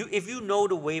if you know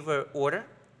the waiver order,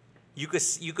 you could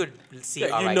see.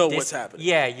 Yeah, what's happening.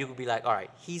 Yeah, you could be like, all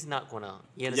right, he's not gonna.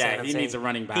 You understand what I'm saying? He needs a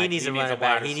running back. He needs a running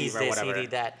back. He needs this. Whatever. He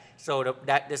needs that. So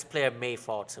this player may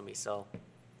fall to me. So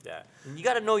yeah, you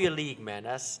got to know your league, man.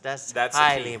 That's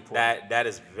highly important. That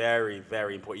is very,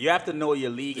 very important. You have to know your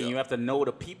league, and you have to know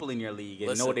the people in your league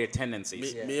and know their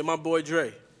tendencies. Me and my boy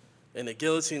Dre. In the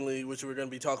Guillotine League, which we're going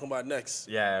to be talking about next.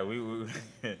 Yeah, we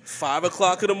 5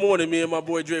 o'clock in the morning, me and my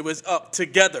boy Dre was up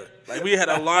together. Like, we had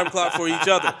an alarm clock for each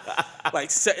other. Like,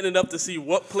 setting it up to see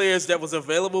what players that was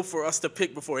available for us to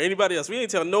pick before anybody else. We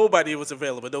didn't tell nobody it was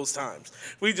available those times.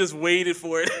 We just waited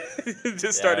for it.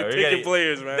 Just started picking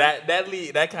players, man.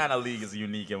 That kind of league is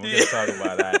unique, and we're going to talk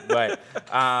about that.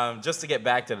 But just to get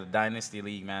back to the Dynasty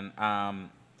League, man,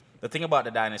 the thing about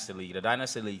the Dynasty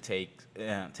League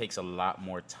takes a lot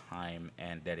more time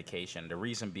and dedication. The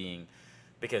reason being,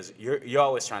 because you're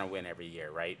always trying to win every year,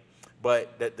 right?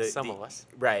 But some of us,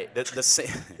 right?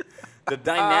 The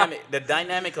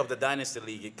dynamic of the Dynasty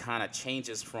League, it kind of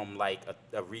changes from like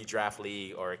a redraft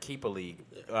league or a keeper league.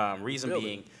 The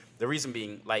reason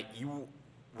being, like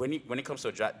when it comes to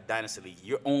a Dynasty League,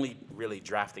 you're only really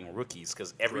drafting rookies,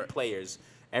 because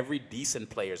every decent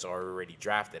players are already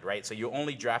drafted, right? So you're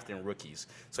only drafting rookies.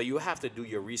 So you have to do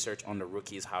your research on the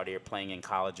rookies, how they're playing in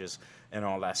colleges and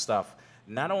all that stuff.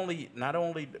 Not only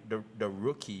the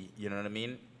rookie, you know what I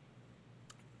mean?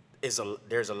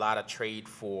 There's a lot of trade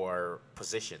for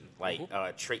position, like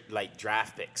like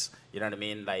draft picks. You know what I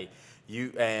mean? Like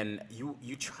you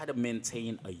try to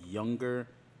maintain a younger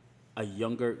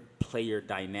player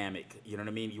dynamic. You know what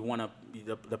I mean? You want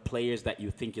the players that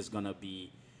you think is gonna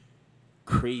be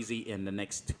crazy in the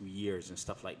next 2 years and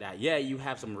stuff like that. Yeah, you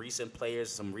have some recent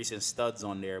players, some recent studs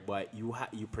on there, but you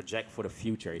project for the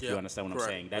future, if you understand what I'm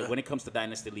saying. That when it comes to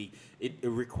Dynasty League, it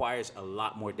requires a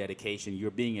lot more dedication.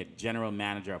 You're being a general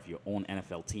manager of your own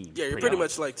NFL team. Yeah, you're pretty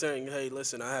much like saying, hey,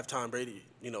 listen, I have Tom Brady,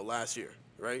 last year,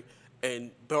 right?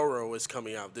 And Burrow is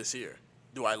coming out this year.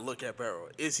 Do I look at Burrow?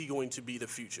 Is he going to be the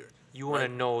future? You want to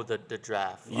know the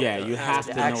draft. Yeah, you have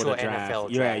to know the draft.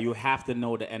 NFL draft. Yeah, you have to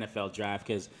know the NFL draft,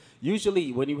 because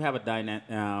usually when you have a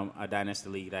Dynasty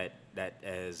League that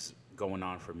is going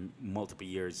on for multiple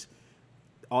years,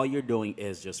 all you're doing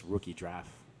is just rookie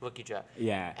draft. Rookie draft.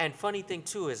 Yeah. And funny thing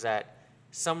too is that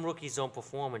some rookies don't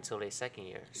perform until their second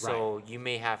year. So you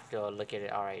may have to look at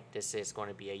it, all right, this is going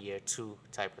to be a year 2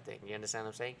 type of thing. You understand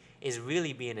what I'm saying? It's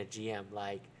really being a GM,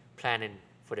 like planning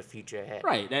for the future ahead.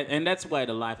 Right, and that's why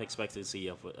the life expectancy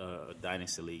of a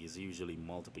dynasty league is usually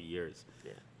multiple years.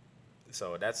 Yeah.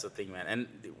 So that's the thing, man. And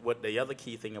what the other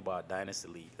key thing about dynasty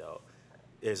league though,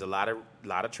 there's a lot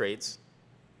of trades,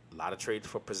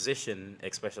 for position,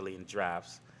 especially in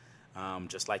drafts.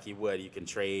 Just like you can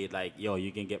trade like,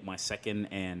 you can get my 2nd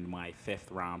and my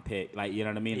 5th round pick. Like, you know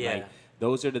what I mean? Yeah. Like,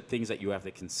 those are the things that you have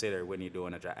to consider when you're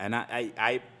doing a draft. And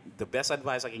I the best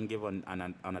advice I can give on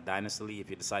a dynasty league, if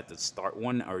you decide to start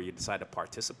one or you decide to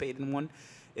participate in one,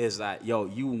 is that,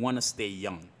 you want to stay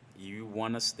young. You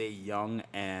want to stay young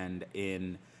and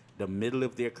in the middle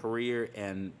of their career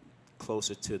and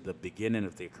closer to the beginning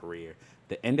of their career.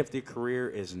 The end of their career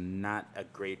is not a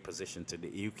great position to do.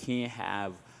 You can't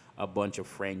have a bunch of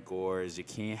Frank Gores. You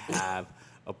can't have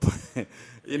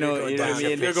you know what I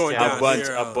mean? You're going a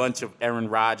down. bunch of Aaron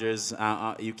Rodgers.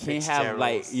 You can't have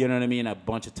like, Fitzgeralds. you know what I mean? A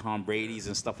bunch of Tom Brady's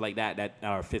and stuff like that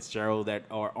are Fitzgerald that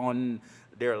are on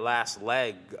their last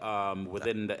leg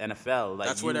within the NFL. Like,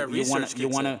 That's where that research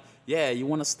kicks in. You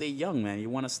want to stay young, man. You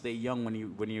want to stay young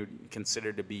when you're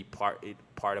considered to be part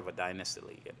of a dynasty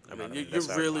league. I mean, you're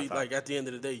really, like, at the end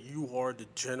of the day, you are the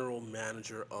general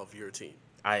manager of your team.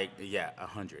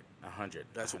 100.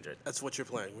 That's what you're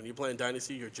playing. When you're playing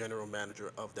Dynasty, you're general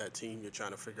manager of that team. You're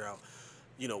trying to figure out,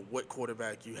 what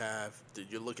quarterback you have.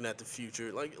 You're looking at the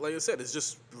future. Like I said, it's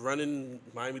just running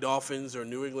Miami Dolphins or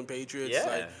New England Patriots. Yeah,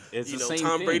 like, it's the same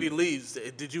Tom thing. Brady leaves.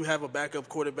 Did you have a backup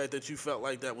quarterback that you felt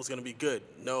like that was going to be good?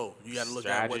 No. You got to look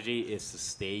at what. Strategy is to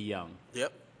stay young.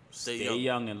 Yep. Stay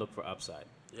young and look for upside.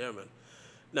 Yeah, man.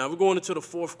 Now, we're going into the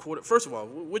fourth quarter. First of all,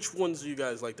 which ones do you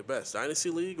guys like the best?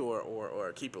 Dynasty League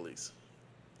or Keeper Leagues?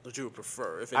 That you would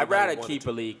prefer? If I'd anybody rather wanted keep to.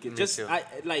 a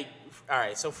league. All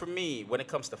right, so for me, when it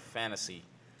comes to fantasy,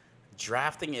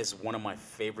 drafting is one of my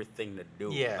favorite thing to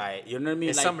do. Yeah. Like, you know what I mean?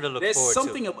 It's Like, something to look there's forward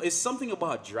something to. It's something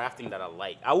about drafting that I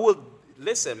like. I would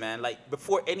listen, man. Like,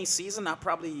 before any season, I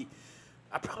probably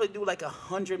do like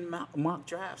 100 mock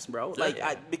drafts, bro.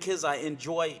 Like, because I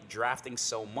enjoy drafting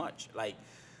so much. Like,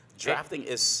 drafting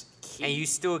is key. And you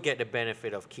still get the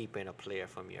benefit of keeping a player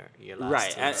from your last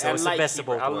Right, team. and, So and it's like the best of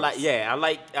keeper, both worlds.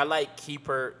 I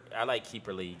like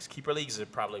keeper leagues. Keeper leagues are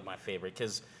probably my favorite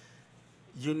because,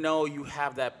 you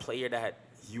have that player that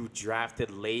you drafted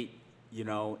late,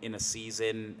 in a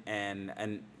season,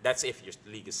 and that's if your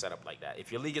league is set up like that.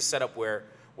 If your league is set up where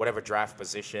whatever draft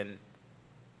position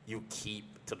you keep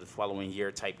to the following year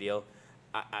type deal,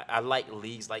 I like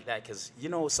leagues like that because,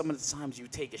 some of the times you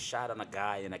take a shot on a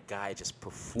guy and a guy just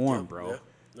perform, bro. Yeah.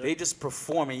 They just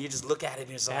perform and you just look at it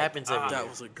and it's like, happens every year. That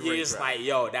was a great you're just draft.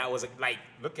 like, that was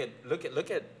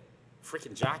look at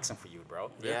freaking Jackson for you,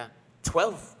 bro. Yeah.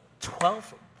 12th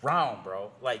round,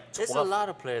 bro. Like, There's 12th. a lot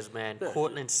of players, man.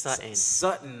 Cortland Sutton,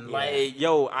 Sutton,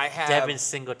 Yeah. I have Devin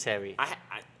Singletary.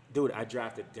 dude, I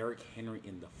drafted Derrick Henry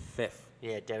in the 5th.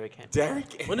 Yeah, Derrick Henry.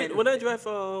 Derrick When Henry. I draft,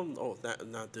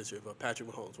 not this year, but Patrick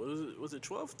Mahomes. What was it? Was it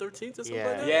 12th, 13th, or something Yeah.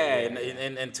 like that?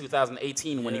 Yeah, in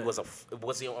 2018 when he Yeah.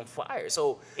 was he on fire.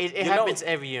 So It you know, happens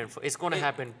every year. It's going to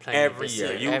happen plenty every this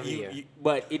year. Every year.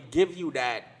 But it gives you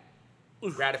that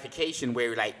gratification where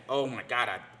you're like, oh my God,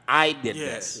 I did Yeah,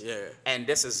 this. yeah. And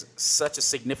this is such a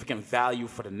significant value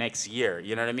for the next year.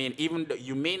 You know what I mean? Even though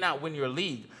you may not win your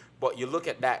league, but you look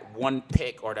at that 1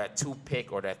 pick or that 2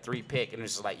 pick or that 3 pick, and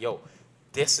it's just like,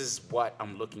 this is what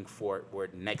I'm looking for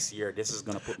next year. This is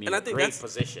going to put me in a great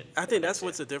position. I think that's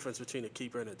what's the difference between a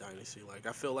keeper and a dynasty. Like,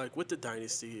 I feel like with the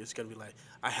dynasty, it's going to be like,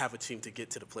 I have a team to get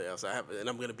to the playoffs. And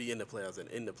I'm going to be in the playoffs and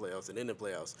in the playoffs and in the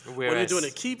playoffs. when you're Whereas- doing a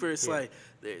keeper, it's like,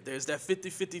 there's that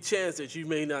 50-50 chance that you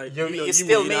may not, You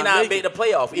still may not make the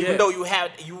playoff, even Yeah. though you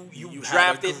had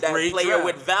drafted that great player draft.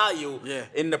 with value Yeah.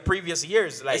 in the previous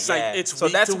years. Like, It's like, it's so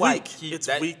week that's to why week. It's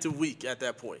week to week at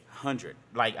that point. 100.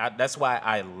 Like, that's why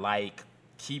I like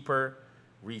keeper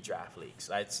redraft leagues.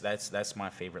 That's my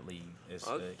favorite league is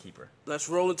keeper. Let's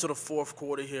roll into the fourth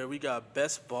quarter here. We got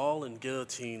best ball and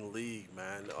guillotine league,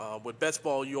 man. With best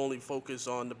ball, you only focus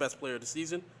on the best player of the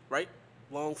season, right?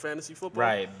 Long fantasy football.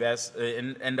 Right. Best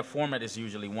and the format is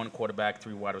usually 1 quarterback,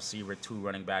 3 wide receiver, 2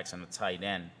 running backs, and a tight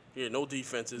end. Yeah, no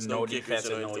defenses, No kickers, defense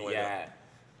or and anything no like that.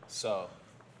 So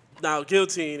Now,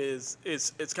 guillotine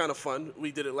it's kind of fun.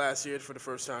 We did it last year for the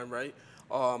first time, right?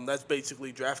 That's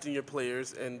basically drafting your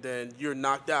players, and then you're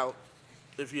knocked out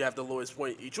if you have the lowest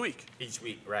point each week. each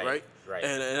week, right? Right? Right.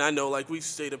 And I know, like we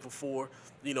stated before,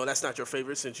 that's not your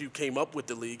favorite since you came up with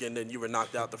the league and then you were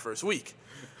knocked out the first week.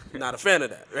 Not a fan of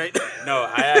that, right? No,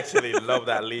 I actually love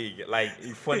that league. Like,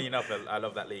 funny enough, I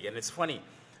love that league, and it's funny.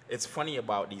 It's funny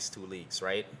about these two leagues,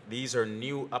 right? These are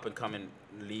new up and coming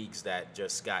leagues that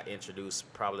just got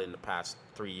introduced probably in the past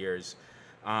 3 years.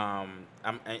 I'm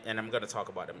going to talk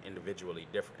about them individually,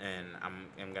 different, and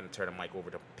I'm going to turn the mic over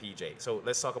to PJ. So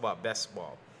let's talk about best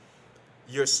ball.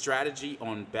 Your strategy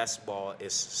on best ball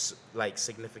is like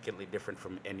significantly different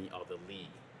from any other league.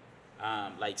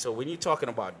 Like, so when you're talking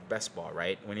about best ball,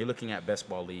 right? When you're looking at best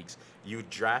ball leagues, you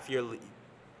draft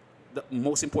the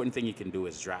most important thing you can do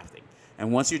is drafting.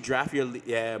 And once you draft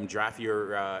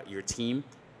your team,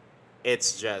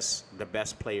 it's just the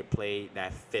best player play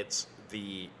that fits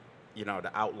the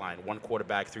outline. One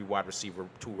quarterback, three wide receiver,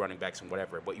 two running backs, and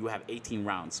whatever. But you have 18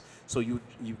 rounds, so you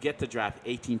get to draft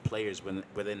 18 players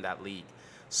within that league.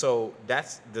 So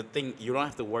that's the thing. You don't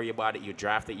have to worry about it. You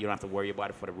draft it. You don't have to worry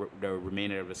about it for the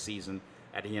remainder of the season.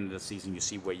 At the end of the season, you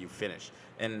see where you finish.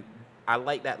 And I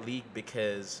like that league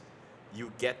because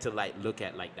you get to like look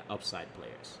at like the upside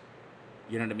players.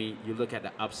 You know what I mean? You look at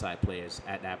the upside players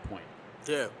at that point.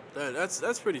 Yeah,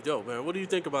 that's pretty dope, man. What do you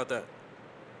think about that?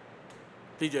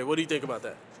 PJ, what do you think about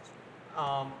that?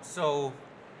 So,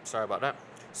 sorry about that.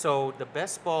 So the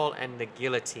best ball and the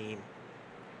guillotine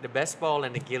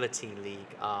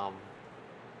league. I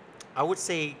would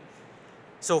say,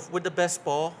 so with the best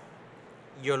ball,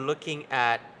 you're looking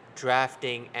at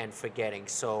drafting and forgetting.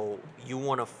 So you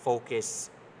want to focus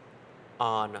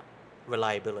on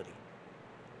reliability,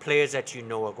 players that you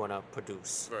know are going to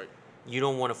produce. Right. You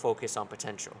don't want to focus on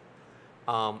potential.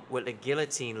 With the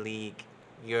guillotine league,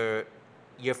 you're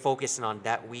focusing on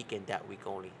that week and that week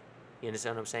only. You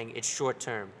understand what I'm saying? It's short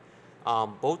term.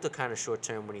 Both are kind of short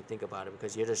term when you think about it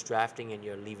because you're just drafting and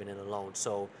you're leaving it alone.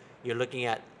 So you're looking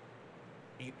at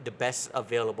the best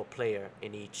available player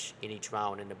in each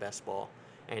round in the best ball.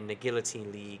 And the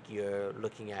guillotine league, you're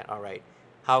looking at, all right,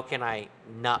 how can I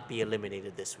not be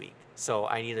eliminated this week? So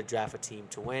I need to draft a team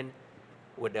to win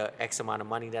with the X amount of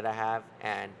money that I have,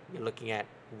 and you're looking at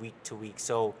week to week.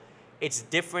 So it's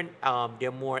different.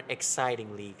 They're more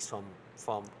exciting leagues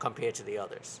from compared to the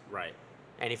others. Right.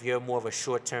 And if you're more of a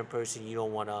short-term person, you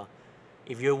don't want to.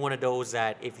 If you're one of those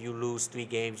that if you lose 3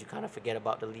 games, you kind of forget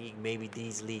about the league. Maybe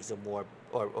these leagues are more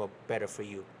or better for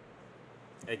you.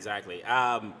 Exactly.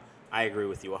 I agree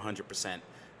with you 100%.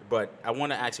 But I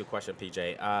want to ask you a question,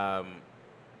 PJ.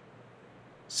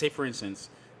 Say, for instance,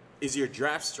 is your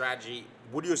draft strategy?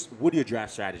 Would your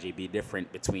draft strategy be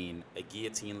different between a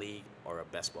guillotine league or a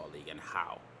best ball league, and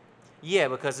how? Yeah,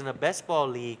 because in a best ball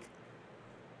league,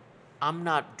 I'm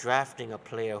not drafting a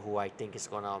player who I think is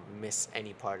going to miss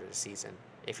any part of the season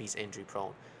if he's injury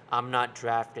prone. I'm not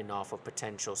drafting off of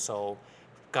potential. So,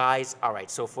 guys, all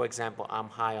right. So, for example, I'm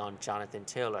high on Jonathan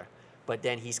Taylor, but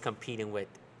then he's competing with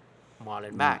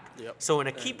Marlon Mack. Yep. So, in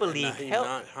a keeper and league,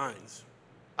 Naheem Hines.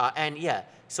 and yeah,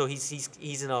 so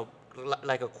he's in a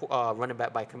like a running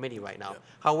back by committee right now. Yep.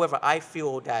 However, I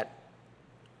feel that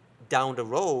down the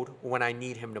road when I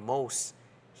need him the most,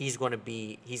 he's going to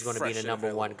be Fresh the and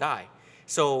number one available. guy.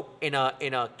 So in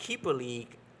a keeper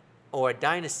league or a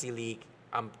dynasty league,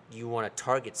 you want to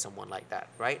target someone like that,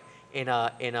 right? In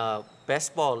a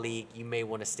best ball league, you may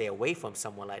want to stay away from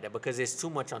someone like that because there's too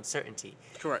much uncertainty.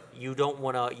 Correct. You don't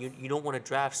want to you don't want to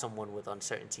draft someone with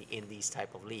uncertainty in these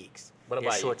type of leagues. What They're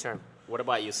about short you? term? What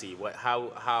about you? See what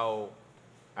how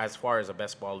as far as a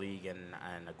best ball league and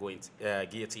a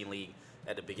guillotine league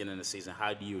at the beginning of the season,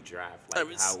 how do you draft? Like,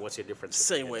 what's your difference?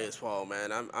 Same way as Paul,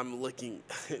 man. I'm looking,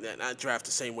 and I draft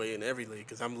the same way in every league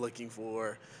because I'm looking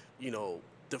for,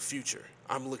 the future.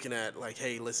 I'm looking at like,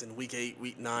 hey, listen, week 8,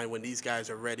 week 9, when these guys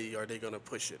are ready, are they gonna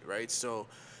push it, right? So,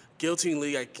 guillotine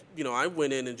league, I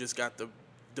went in and just got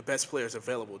the best players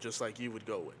available, just like you would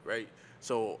go with, right?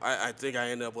 So I think I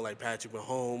ended up with like Patrick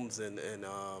Mahomes and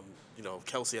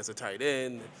Kelsey as a tight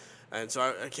end, and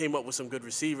so I came up with some good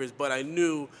receivers, but I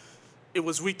knew it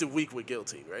was week to week with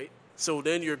guillotine, right? So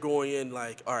then you're going in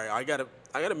like, all right, I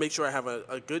gotta make sure I have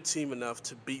a good team enough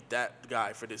to beat that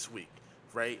guy for this week,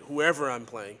 right? Whoever I'm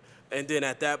playing, and then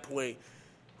at that point,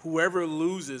 whoever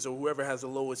loses or whoever has the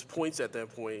lowest points at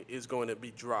that point is going to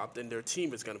be dropped, and their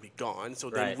team is going to be gone. So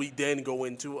then Right. we then go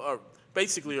into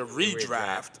basically a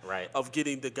redraft right. of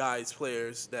getting the guys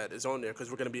players that is on there because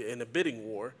we're going to be in a bidding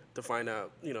war to find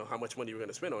out how much money we're going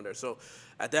to spend on there. So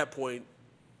at that point,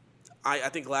 I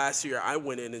think last year I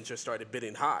went in and just started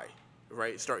bidding high,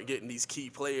 right? Start getting these key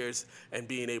players and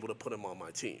being able to put them on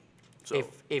my team. So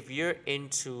If you're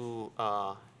into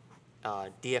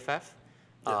DFF,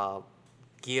 Yeah.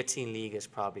 Guillotine League is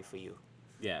probably for you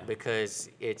Yeah. because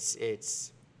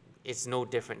it's it's no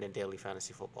different than daily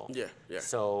fantasy football. Yeah, yeah.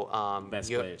 So Best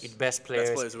your players. best players,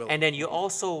 players available. and then you're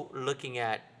also looking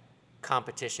at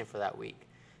competition for that week.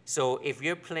 So if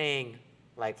you're playing,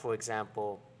 like for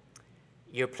example,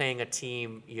 you're playing a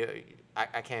team.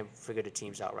 I can't figure the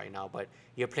teams out right now, but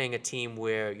you're playing a team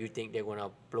where you think they're gonna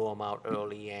blow them out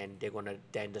early and they're gonna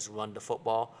then just run the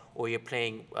football, or you're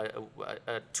playing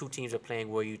two teams are playing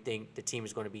where you think the team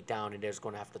is gonna be down and they're just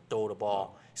gonna have to throw the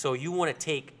ball. So you want to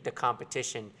take the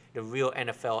competition, the real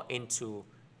NFL, into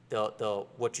the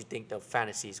what you think the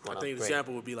fantasy is I gonna think an bring.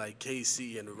 example would be like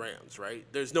KC and the Rams, right?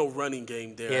 There's no running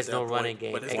game there. There's at that no point, running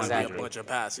game, but it's going to be exactly. a bunch of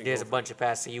passing. There's a over. bunch of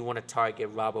passing. You want to target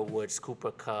Robert Woods,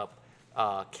 Cooper Kupp,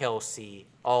 Kelsey,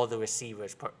 all the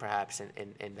receivers perhaps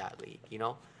in that league, you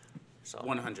know? So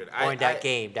 100. Or in that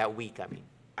game, that week, I mean.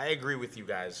 I agree with you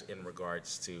guys in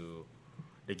regards to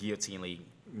the guillotine league.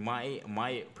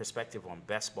 My perspective on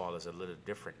best ball is a little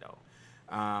different though.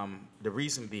 The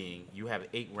reason being, you have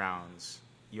 18 rounds.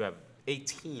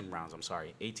 I'm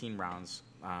sorry, 18 rounds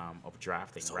of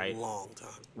drafting, It's right? a long time.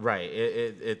 Right.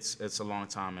 It's a long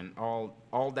time, and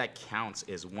all that counts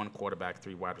is one quarterback,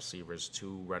 3 wide receivers,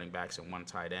 2 running backs, and 1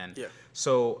 tight end. Yeah.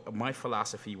 So my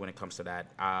philosophy when it comes to that,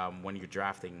 when you're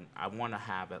drafting, I want to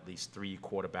have at least 3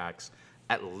 quarterbacks,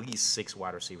 at least 6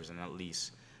 wide receivers, and at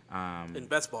least In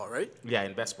best ball, right? yeah,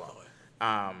 in best ball.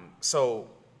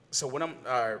 So when I'm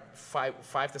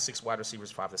 5 to 6 wide receivers,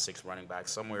 5 to 6 running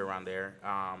backs, somewhere around there,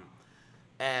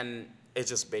 and it's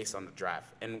just based on the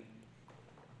draft. And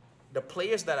the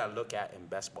players that I look at in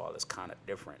best ball is kind of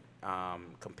different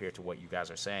compared to what you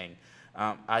guys are saying.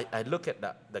 I look at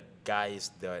the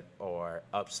guys that are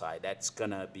upside. That's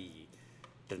gonna be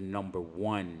the number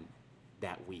 1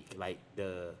 that week, like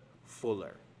the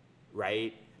Fuller,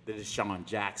 right? The Deshaun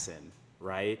Jackson,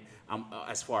 right?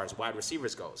 As far as wide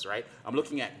receivers goes, right? I'm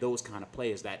looking at those kind of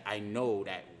players that I know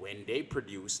that when they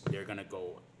produce, they're gonna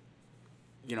go.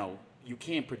 You know, you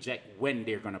can't project when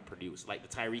they're gonna produce. Like the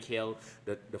Tyreek Hill,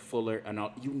 the Fuller, and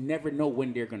all. You never know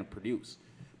when they're gonna produce.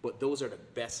 But those are the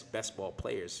best ball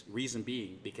players. Reason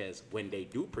being, because when they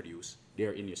do produce,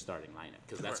 they're in your starting lineup.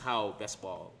 Because that's how best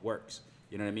ball works.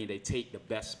 You know what I mean? They take the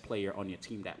best player on your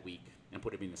team that week and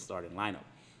put him in the starting lineup.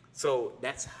 So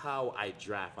that's how I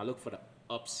draft. I look for the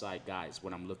upside guys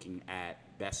when I'm looking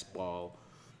at best ball.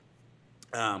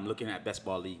 Looking at best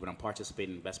ball league, when I'm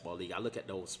participating in best ball league, I look at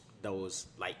those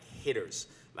like hitters.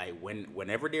 Like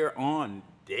whenever they're on,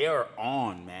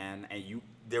 man. And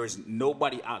there is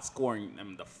nobody outscoring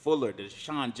them. The Fuller, the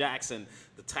Deshaun Jackson,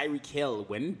 the Tyreek Hill.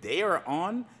 When they are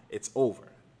on, it's over.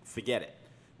 Forget it.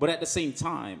 But at the same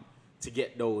time, to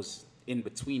get those in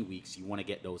between weeks, you want to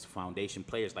get those foundation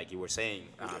players, like you were saying,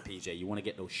 PJ. You want to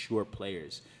get those sure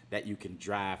players that you can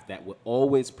draft that will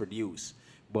always produce.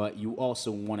 But you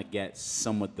also want to get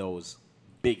some of those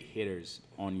big hitters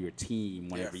on your team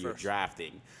whenever you're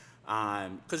drafting.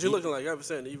 Because you're looking, like I was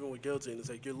saying, even with guillotine, it's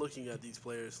like you're looking at these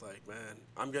players like, man,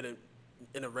 I'm gonna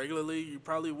in a regular league, you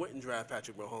probably wouldn't draft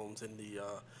Patrick Mahomes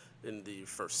in the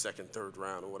first, second, third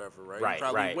round or whatever, right? Right, you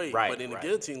probably right, wait. right, But in the right.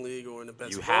 guillotine league or in the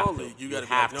best You ball have to. league, you You got to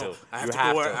be have like, no, to. I have You to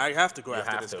have go. to. I have to go You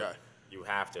after have this to. guy. You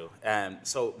have to.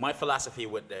 So my philosophy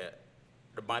with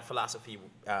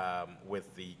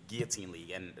with the guillotine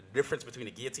league, and the difference between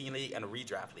a guillotine league and a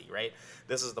redraft league, right?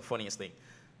 This is the funniest thing.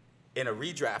 In a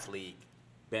redraft league,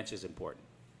 bench is important.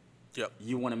 Yep.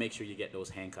 You want to make sure you get those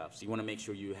handcuffs. You want to make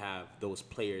sure you have those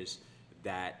players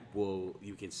that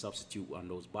you can substitute on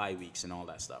those bye weeks and all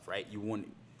that stuff, right?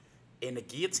 In the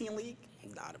guillotine league,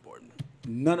 Not important.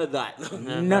 none of that.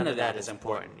 None of that is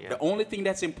important, important. yeah. The only thing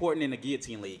that's important in the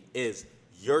guillotine league is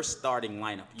your starting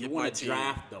lineup. You Get my want to team.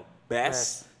 draft the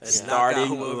best And knock out starting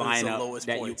whoever's the lineup lowest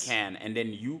that points. you can, and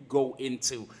then you go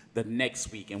into the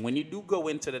next week. And when you do go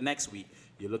into the next week,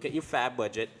 you look at your fab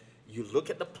budget. You look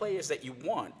at the players that you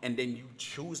want, and then you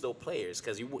choose those players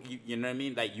because you know what I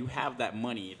mean. Like you have that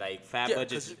money, like fab Yeah, budget.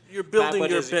 because you're building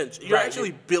your bench. You're right,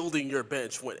 actually building your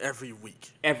bench every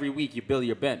week. every week you build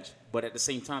your bench, but at the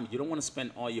same time, you don't want to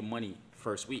spend all your money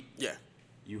first week. Yeah.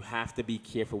 You have to be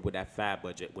careful with that fab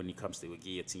budget when it comes to a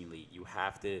guillotine league. You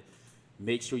have to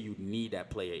make sure you need that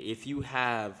player. If you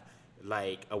have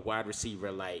like a wide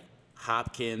receiver like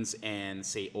Hopkins and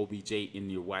say OBJ in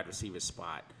your wide receiver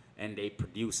spot, and they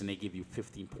produce and they give you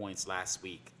 15 points last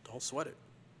week, Don't sweat it.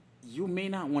 you may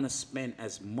not want to spend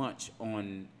as much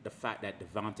on the fact that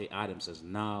Devontae Adams is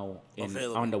now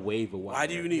Available. on the waiver wire. Why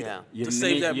do you need Yeah. it? To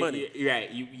save that money. Right.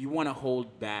 You want to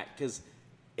hold back because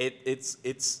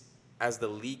it's as the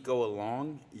league go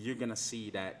along, you're gonna see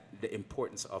that the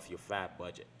importance of your fab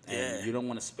budget, and Yeah. you don't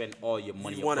want to spend all your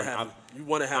money. You want to up front. have. You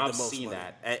want to have I've the most seen money.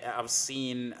 that. I've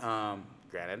seen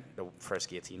granted, the first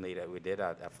guillotine league that we did,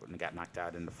 I got knocked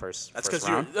out in the first. That's first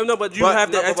because round. you no, but you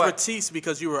have the expertise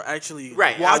because you were actually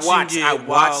watching it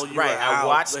while you were I out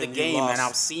watched the and you game, and I've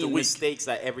lost the seen week. mistakes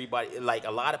that everybody, like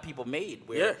a lot of people made.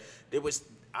 Where there was,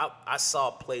 I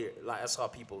saw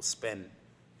people spend,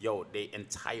 their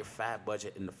entire fab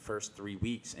budget in the first 3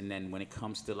 weeks, and then when it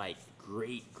comes to like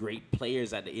great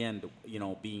players at the end,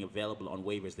 being available on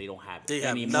waivers, they don't have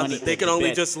any money. They can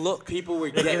only just look. People were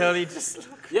They getting, can only just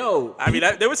look. I mean,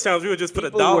 there was times we would just put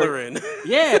people $1 in.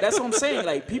 Yeah, that's what I'm saying.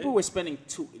 Like people were spending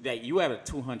you have a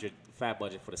 200 fab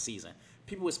budget for the season.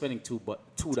 People were spending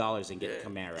 $2 and getting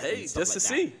Camara. Hey, and stuff just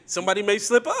to like that. see. Somebody may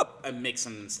slip up. And make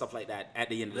some stuff like that at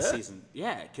the end of the season.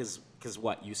 Yeah, because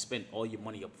what? You spent all your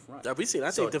money up front. Have we seen? I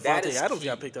So think that Devontae is Adams key.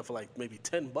 got picked up for like maybe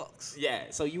 $10. Yeah,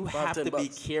 so you $5, have to be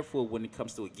 $10. careful when it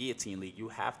comes to a guillotine league. You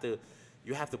have to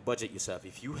budget yourself.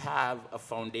 If you have a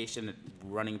foundation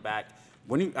running back,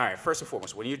 all right, first and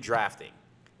foremost, when you're drafting,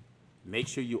 make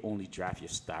sure you only draft your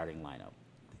starting lineup.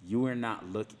 You are not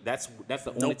looking. That's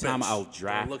the only time bench. I'll Don't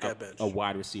draft look at bench. a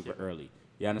wide receiver early.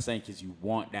 You understand? Because you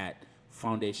want that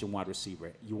foundation wide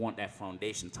receiver. You want that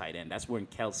foundation tight end. That's when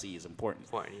Kelsey is important.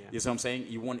 Important, yeah. You see what I'm saying?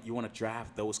 You want to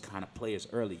draft those kind of players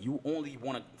early. You only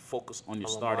want to focus on your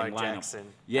Lamar starting lineup. Jackson,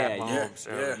 Yeah, Pat Mahomes,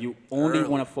 early. you only Early.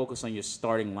 want to focus on your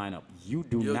starting lineup. You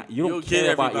You'll don't get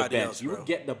care about your everybody bench. else, You bro. will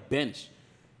get the bench.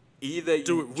 Either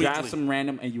Do you it draft weekly. some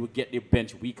random and you will get your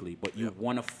bench weekly, but you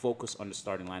want to focus on the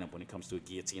starting lineup when it comes to a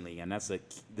guillotine league, and that's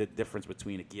the difference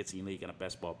between a guillotine league and a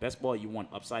best ball. Best ball, you want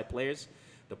upside players,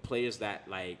 the players that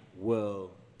like will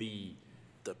be.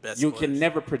 The best. You players. can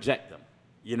never project them.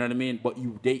 You know what I mean? But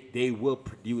they will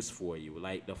produce for you.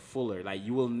 Like the Fuller, like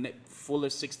you will Fuller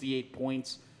 68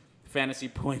 points, fantasy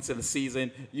points in the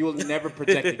season. You will never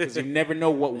project it because you never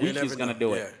know what week never he's gonna know. do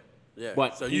Yeah. it. Yeah.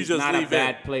 But So you he's just not a leave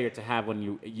bad it. player to have on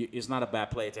you. It's not a bad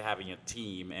player to have in your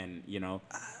team, and you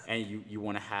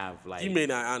want to have like. You may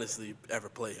not honestly ever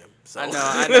play him. So. I know.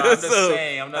 I'm just So,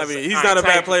 saying. I'm not I mean, saying- he's all not right, a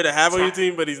bad Tyreek- player to have on your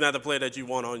team, but he's not the player that you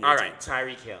want on your All team. right,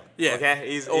 Tyreek Hill. Yeah. Okay,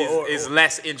 he's Or-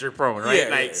 less injury prone, right?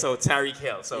 Yeah, yeah. So Tyreek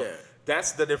Hill. So Yeah.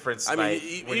 that's the difference. I mean, like,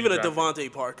 when even a you're drafting.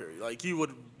 Devontae Parker, like you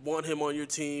would want him on your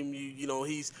team.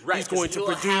 He's Right, he's going 'cause to you'll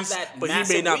have produce, that but he may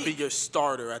massive not be week. your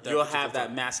starter at that. You'll particular have that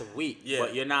time. massive week, Yeah.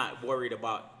 but you're not worried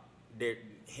about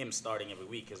him starting every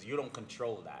week because you don't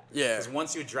control that. Yeah. Because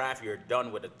once you draft, you're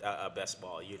done with a best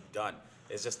ball. You're done.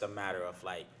 It's just a matter of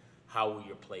like how will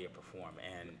your player perform,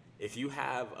 and if you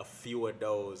have a few of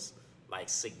those like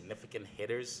significant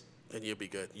hitters, and you'll be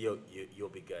good. you'll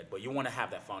be good. But you want to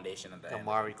have that foundation at the end.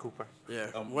 Amari Cooper. Yeah.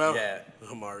 Yeah.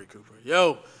 Amari Cooper.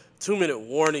 Yo, 2-minute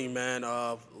warning, man.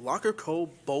 Locker Code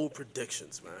bold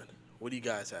predictions, man. What do you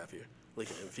guys have here?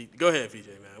 Go ahead, VJ,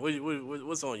 man.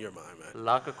 What's on your mind, man?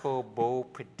 Locker Code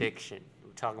bold prediction.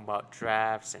 We're talking about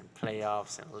drafts and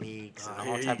playoffs and leagues and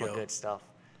all here type you of go. good stuff.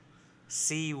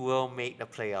 C will make the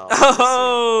playoffs.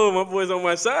 Oh, my boy's on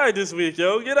my side this week,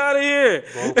 yo. Get out of here.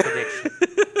 Bold prediction.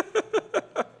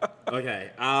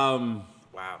 Okay.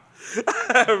 Wow.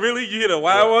 Really? You hit a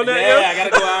wow on that, Yeah, yo? I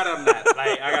gotta go out on that.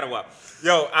 Like, I gotta wow.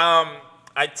 Yo,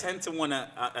 I tend to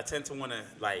wanna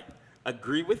like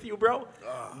agree with you, bro,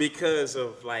 because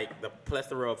of like the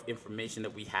plethora of information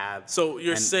that we have. So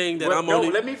you're And- saying that Well, I'm no,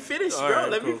 only. let me finish, All bro. right,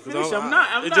 Let me cool, 'cause finish. I'm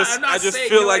I not just saying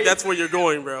feel you're like right. that's where you're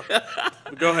going, bro.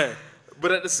 But go ahead.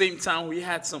 But at the same time, we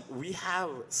have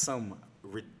some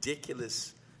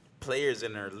ridiculous players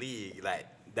in our league like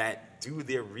that do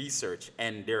their research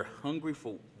and they're hungry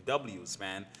for W's,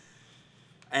 man.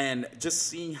 And just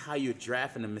seeing how you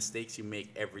draft and the mistakes you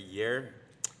make every year.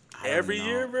 I don't Every know.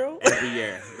 year, bro? Every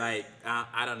year. Like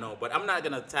I don't know, but I'm not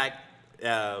gonna attack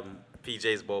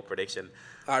PJ's bold prediction.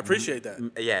 I appreciate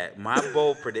that. Yeah, my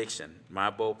bold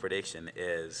prediction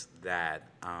is that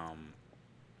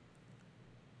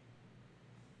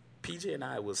PJ and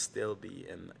I will still be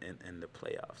in the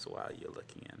playoffs while you're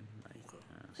looking in.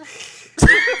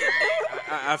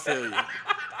 I feel you.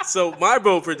 So my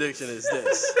bold prediction is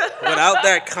this. Without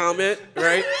that comment,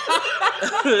 right?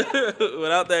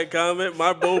 Without that comment,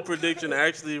 my bold prediction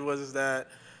actually was that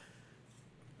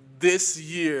this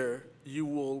year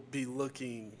you'll be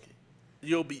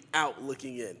out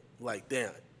looking in. Like,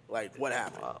 damn. Like, what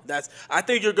happened? Wow. I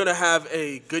think you're gonna have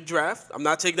a good draft. I'm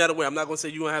not taking that away. I'm not gonna say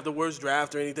you're gonna have the worst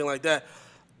draft or anything like that.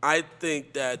 I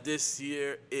think that this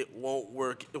year it won't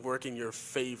work in your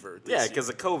favor. This Yeah, year. because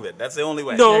of COVID. That's the only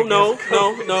way. No,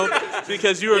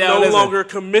 because you are Yeah, no listen. longer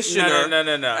commissioner. No.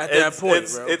 At that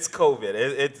point, bro. It's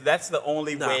COVID. That's the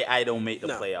only No. way I don't make the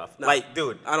No. playoff. No. Like,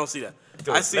 dude. I don't see that.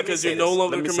 Dude, I see let me because say you're no this.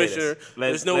 longer Let me say commissioner. this.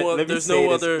 There's Let no me say no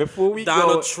this. other Before we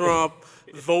Donald go- Trump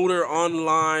voter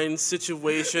online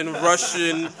situation,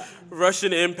 Russian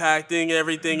Russian impacting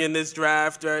everything in this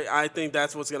draft. Right? I think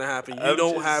that's what's going to happen. You I'm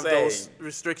don't just have saying. those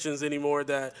restrictions anymore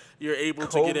that you're able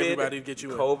to get everybody to get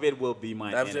you in. COVID will be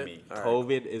my That was it? enemy. All right.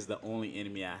 COVID is the only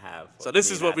enemy I have. So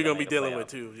this is being what we're at the going to be night of dealing playoff.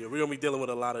 with too. Yeah, we're going to be dealing with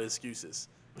a lot of excuses.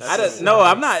 I don't, no,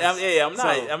 I'm not. I'm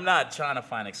not. So- I'm not trying to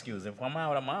find excuses. If I'm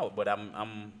out, I'm out. But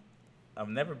I've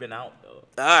never been out though.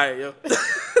 All right, yo.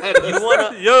 You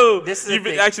wanna? Yo, This is the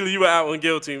thing. actually, you were out on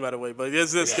Gill team, by the way, but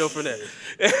let's go for that.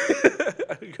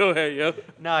 Go ahead, yo.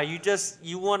 Nah,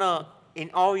 you wanna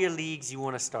in all your leagues you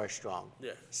wanna start strong.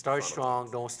 Yeah. Start strong.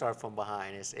 Don't start from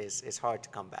behind. It's hard to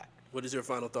come back. What is your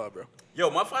final thought, bro? Yo,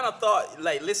 my final thought,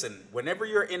 like, listen, whenever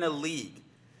you're in a league,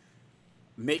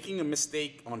 making a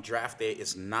mistake on draft day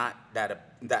is not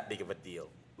that big of a deal.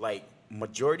 Like,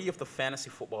 majority of the fantasy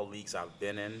football leagues I've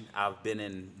been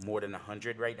in more than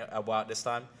 100 right now, about this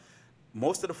time.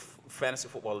 Most of the fantasy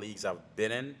football leagues I've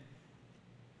been in,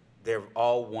 they're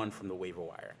all won from the waiver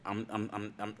wire.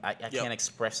 I can't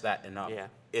express that enough. Yeah.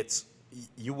 It's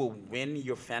you will win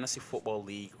your fantasy football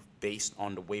league based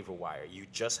on the waiver wire. You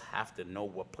just have to know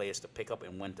what players to pick up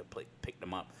and when to pick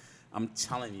them up. I'm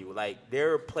telling you, like,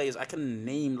 there are players, I can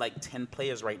name like 10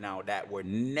 players right now that were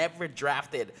never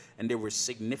drafted and they were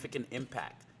significant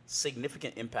impact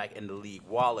in the league.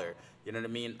 Waller, you know what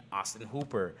I mean? Austin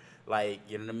Hooper, like,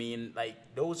 you know what I mean? Like,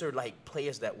 those are like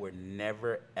players that were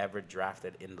never ever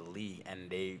drafted in the league and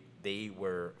they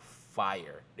were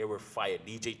fire. They were fire.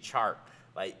 DJ Chark,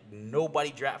 like,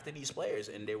 nobody drafted these players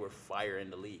and they were fire in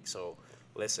the league. So,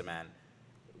 listen, man,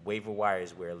 waiver wire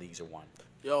is where leagues are won.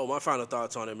 Yo, my final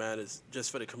thoughts on it, man, is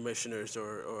just for the commissioners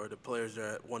or the players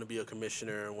that want to be a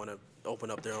commissioner and want to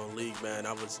open up their own league, man.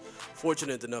 I was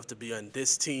fortunate enough to be on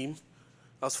this team.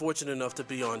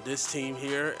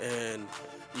 Here, and,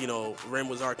 you know, Ren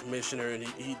was our commissioner, and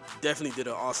he definitely did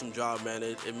an awesome job, man.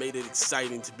 It made it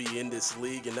exciting to be in this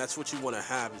league, and that's what you want to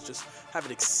have, is just have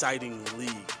an exciting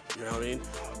league, you know what I mean?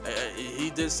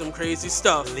 He did some crazy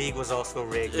stuff. The league was also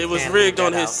rigged. It You was can't rigged leave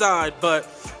on that his out. side, but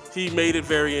he made it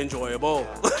very enjoyable.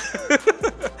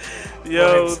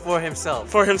 For himself.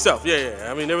 For himself, yeah.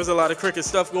 I mean, there was a lot of cricket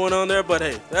stuff going on there, but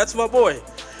hey, that's my boy.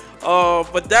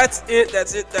 But that's it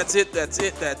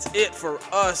for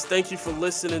us. Thank you for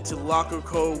listening to Locker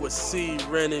Code with C,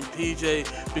 Ren, and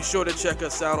PJ. Be sure to check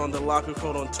us out on the Locker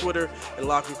Code on Twitter and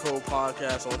Locker Code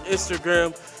Podcast on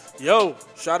Instagram. Yo,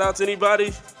 shout out to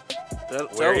anybody.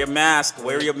 Wear your mask,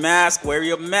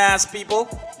 people.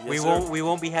 Yes, We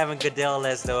won't be having Goodell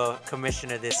as the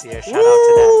commissioner this year. Shout out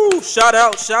to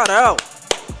that. Shout out.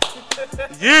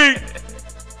 Yeet.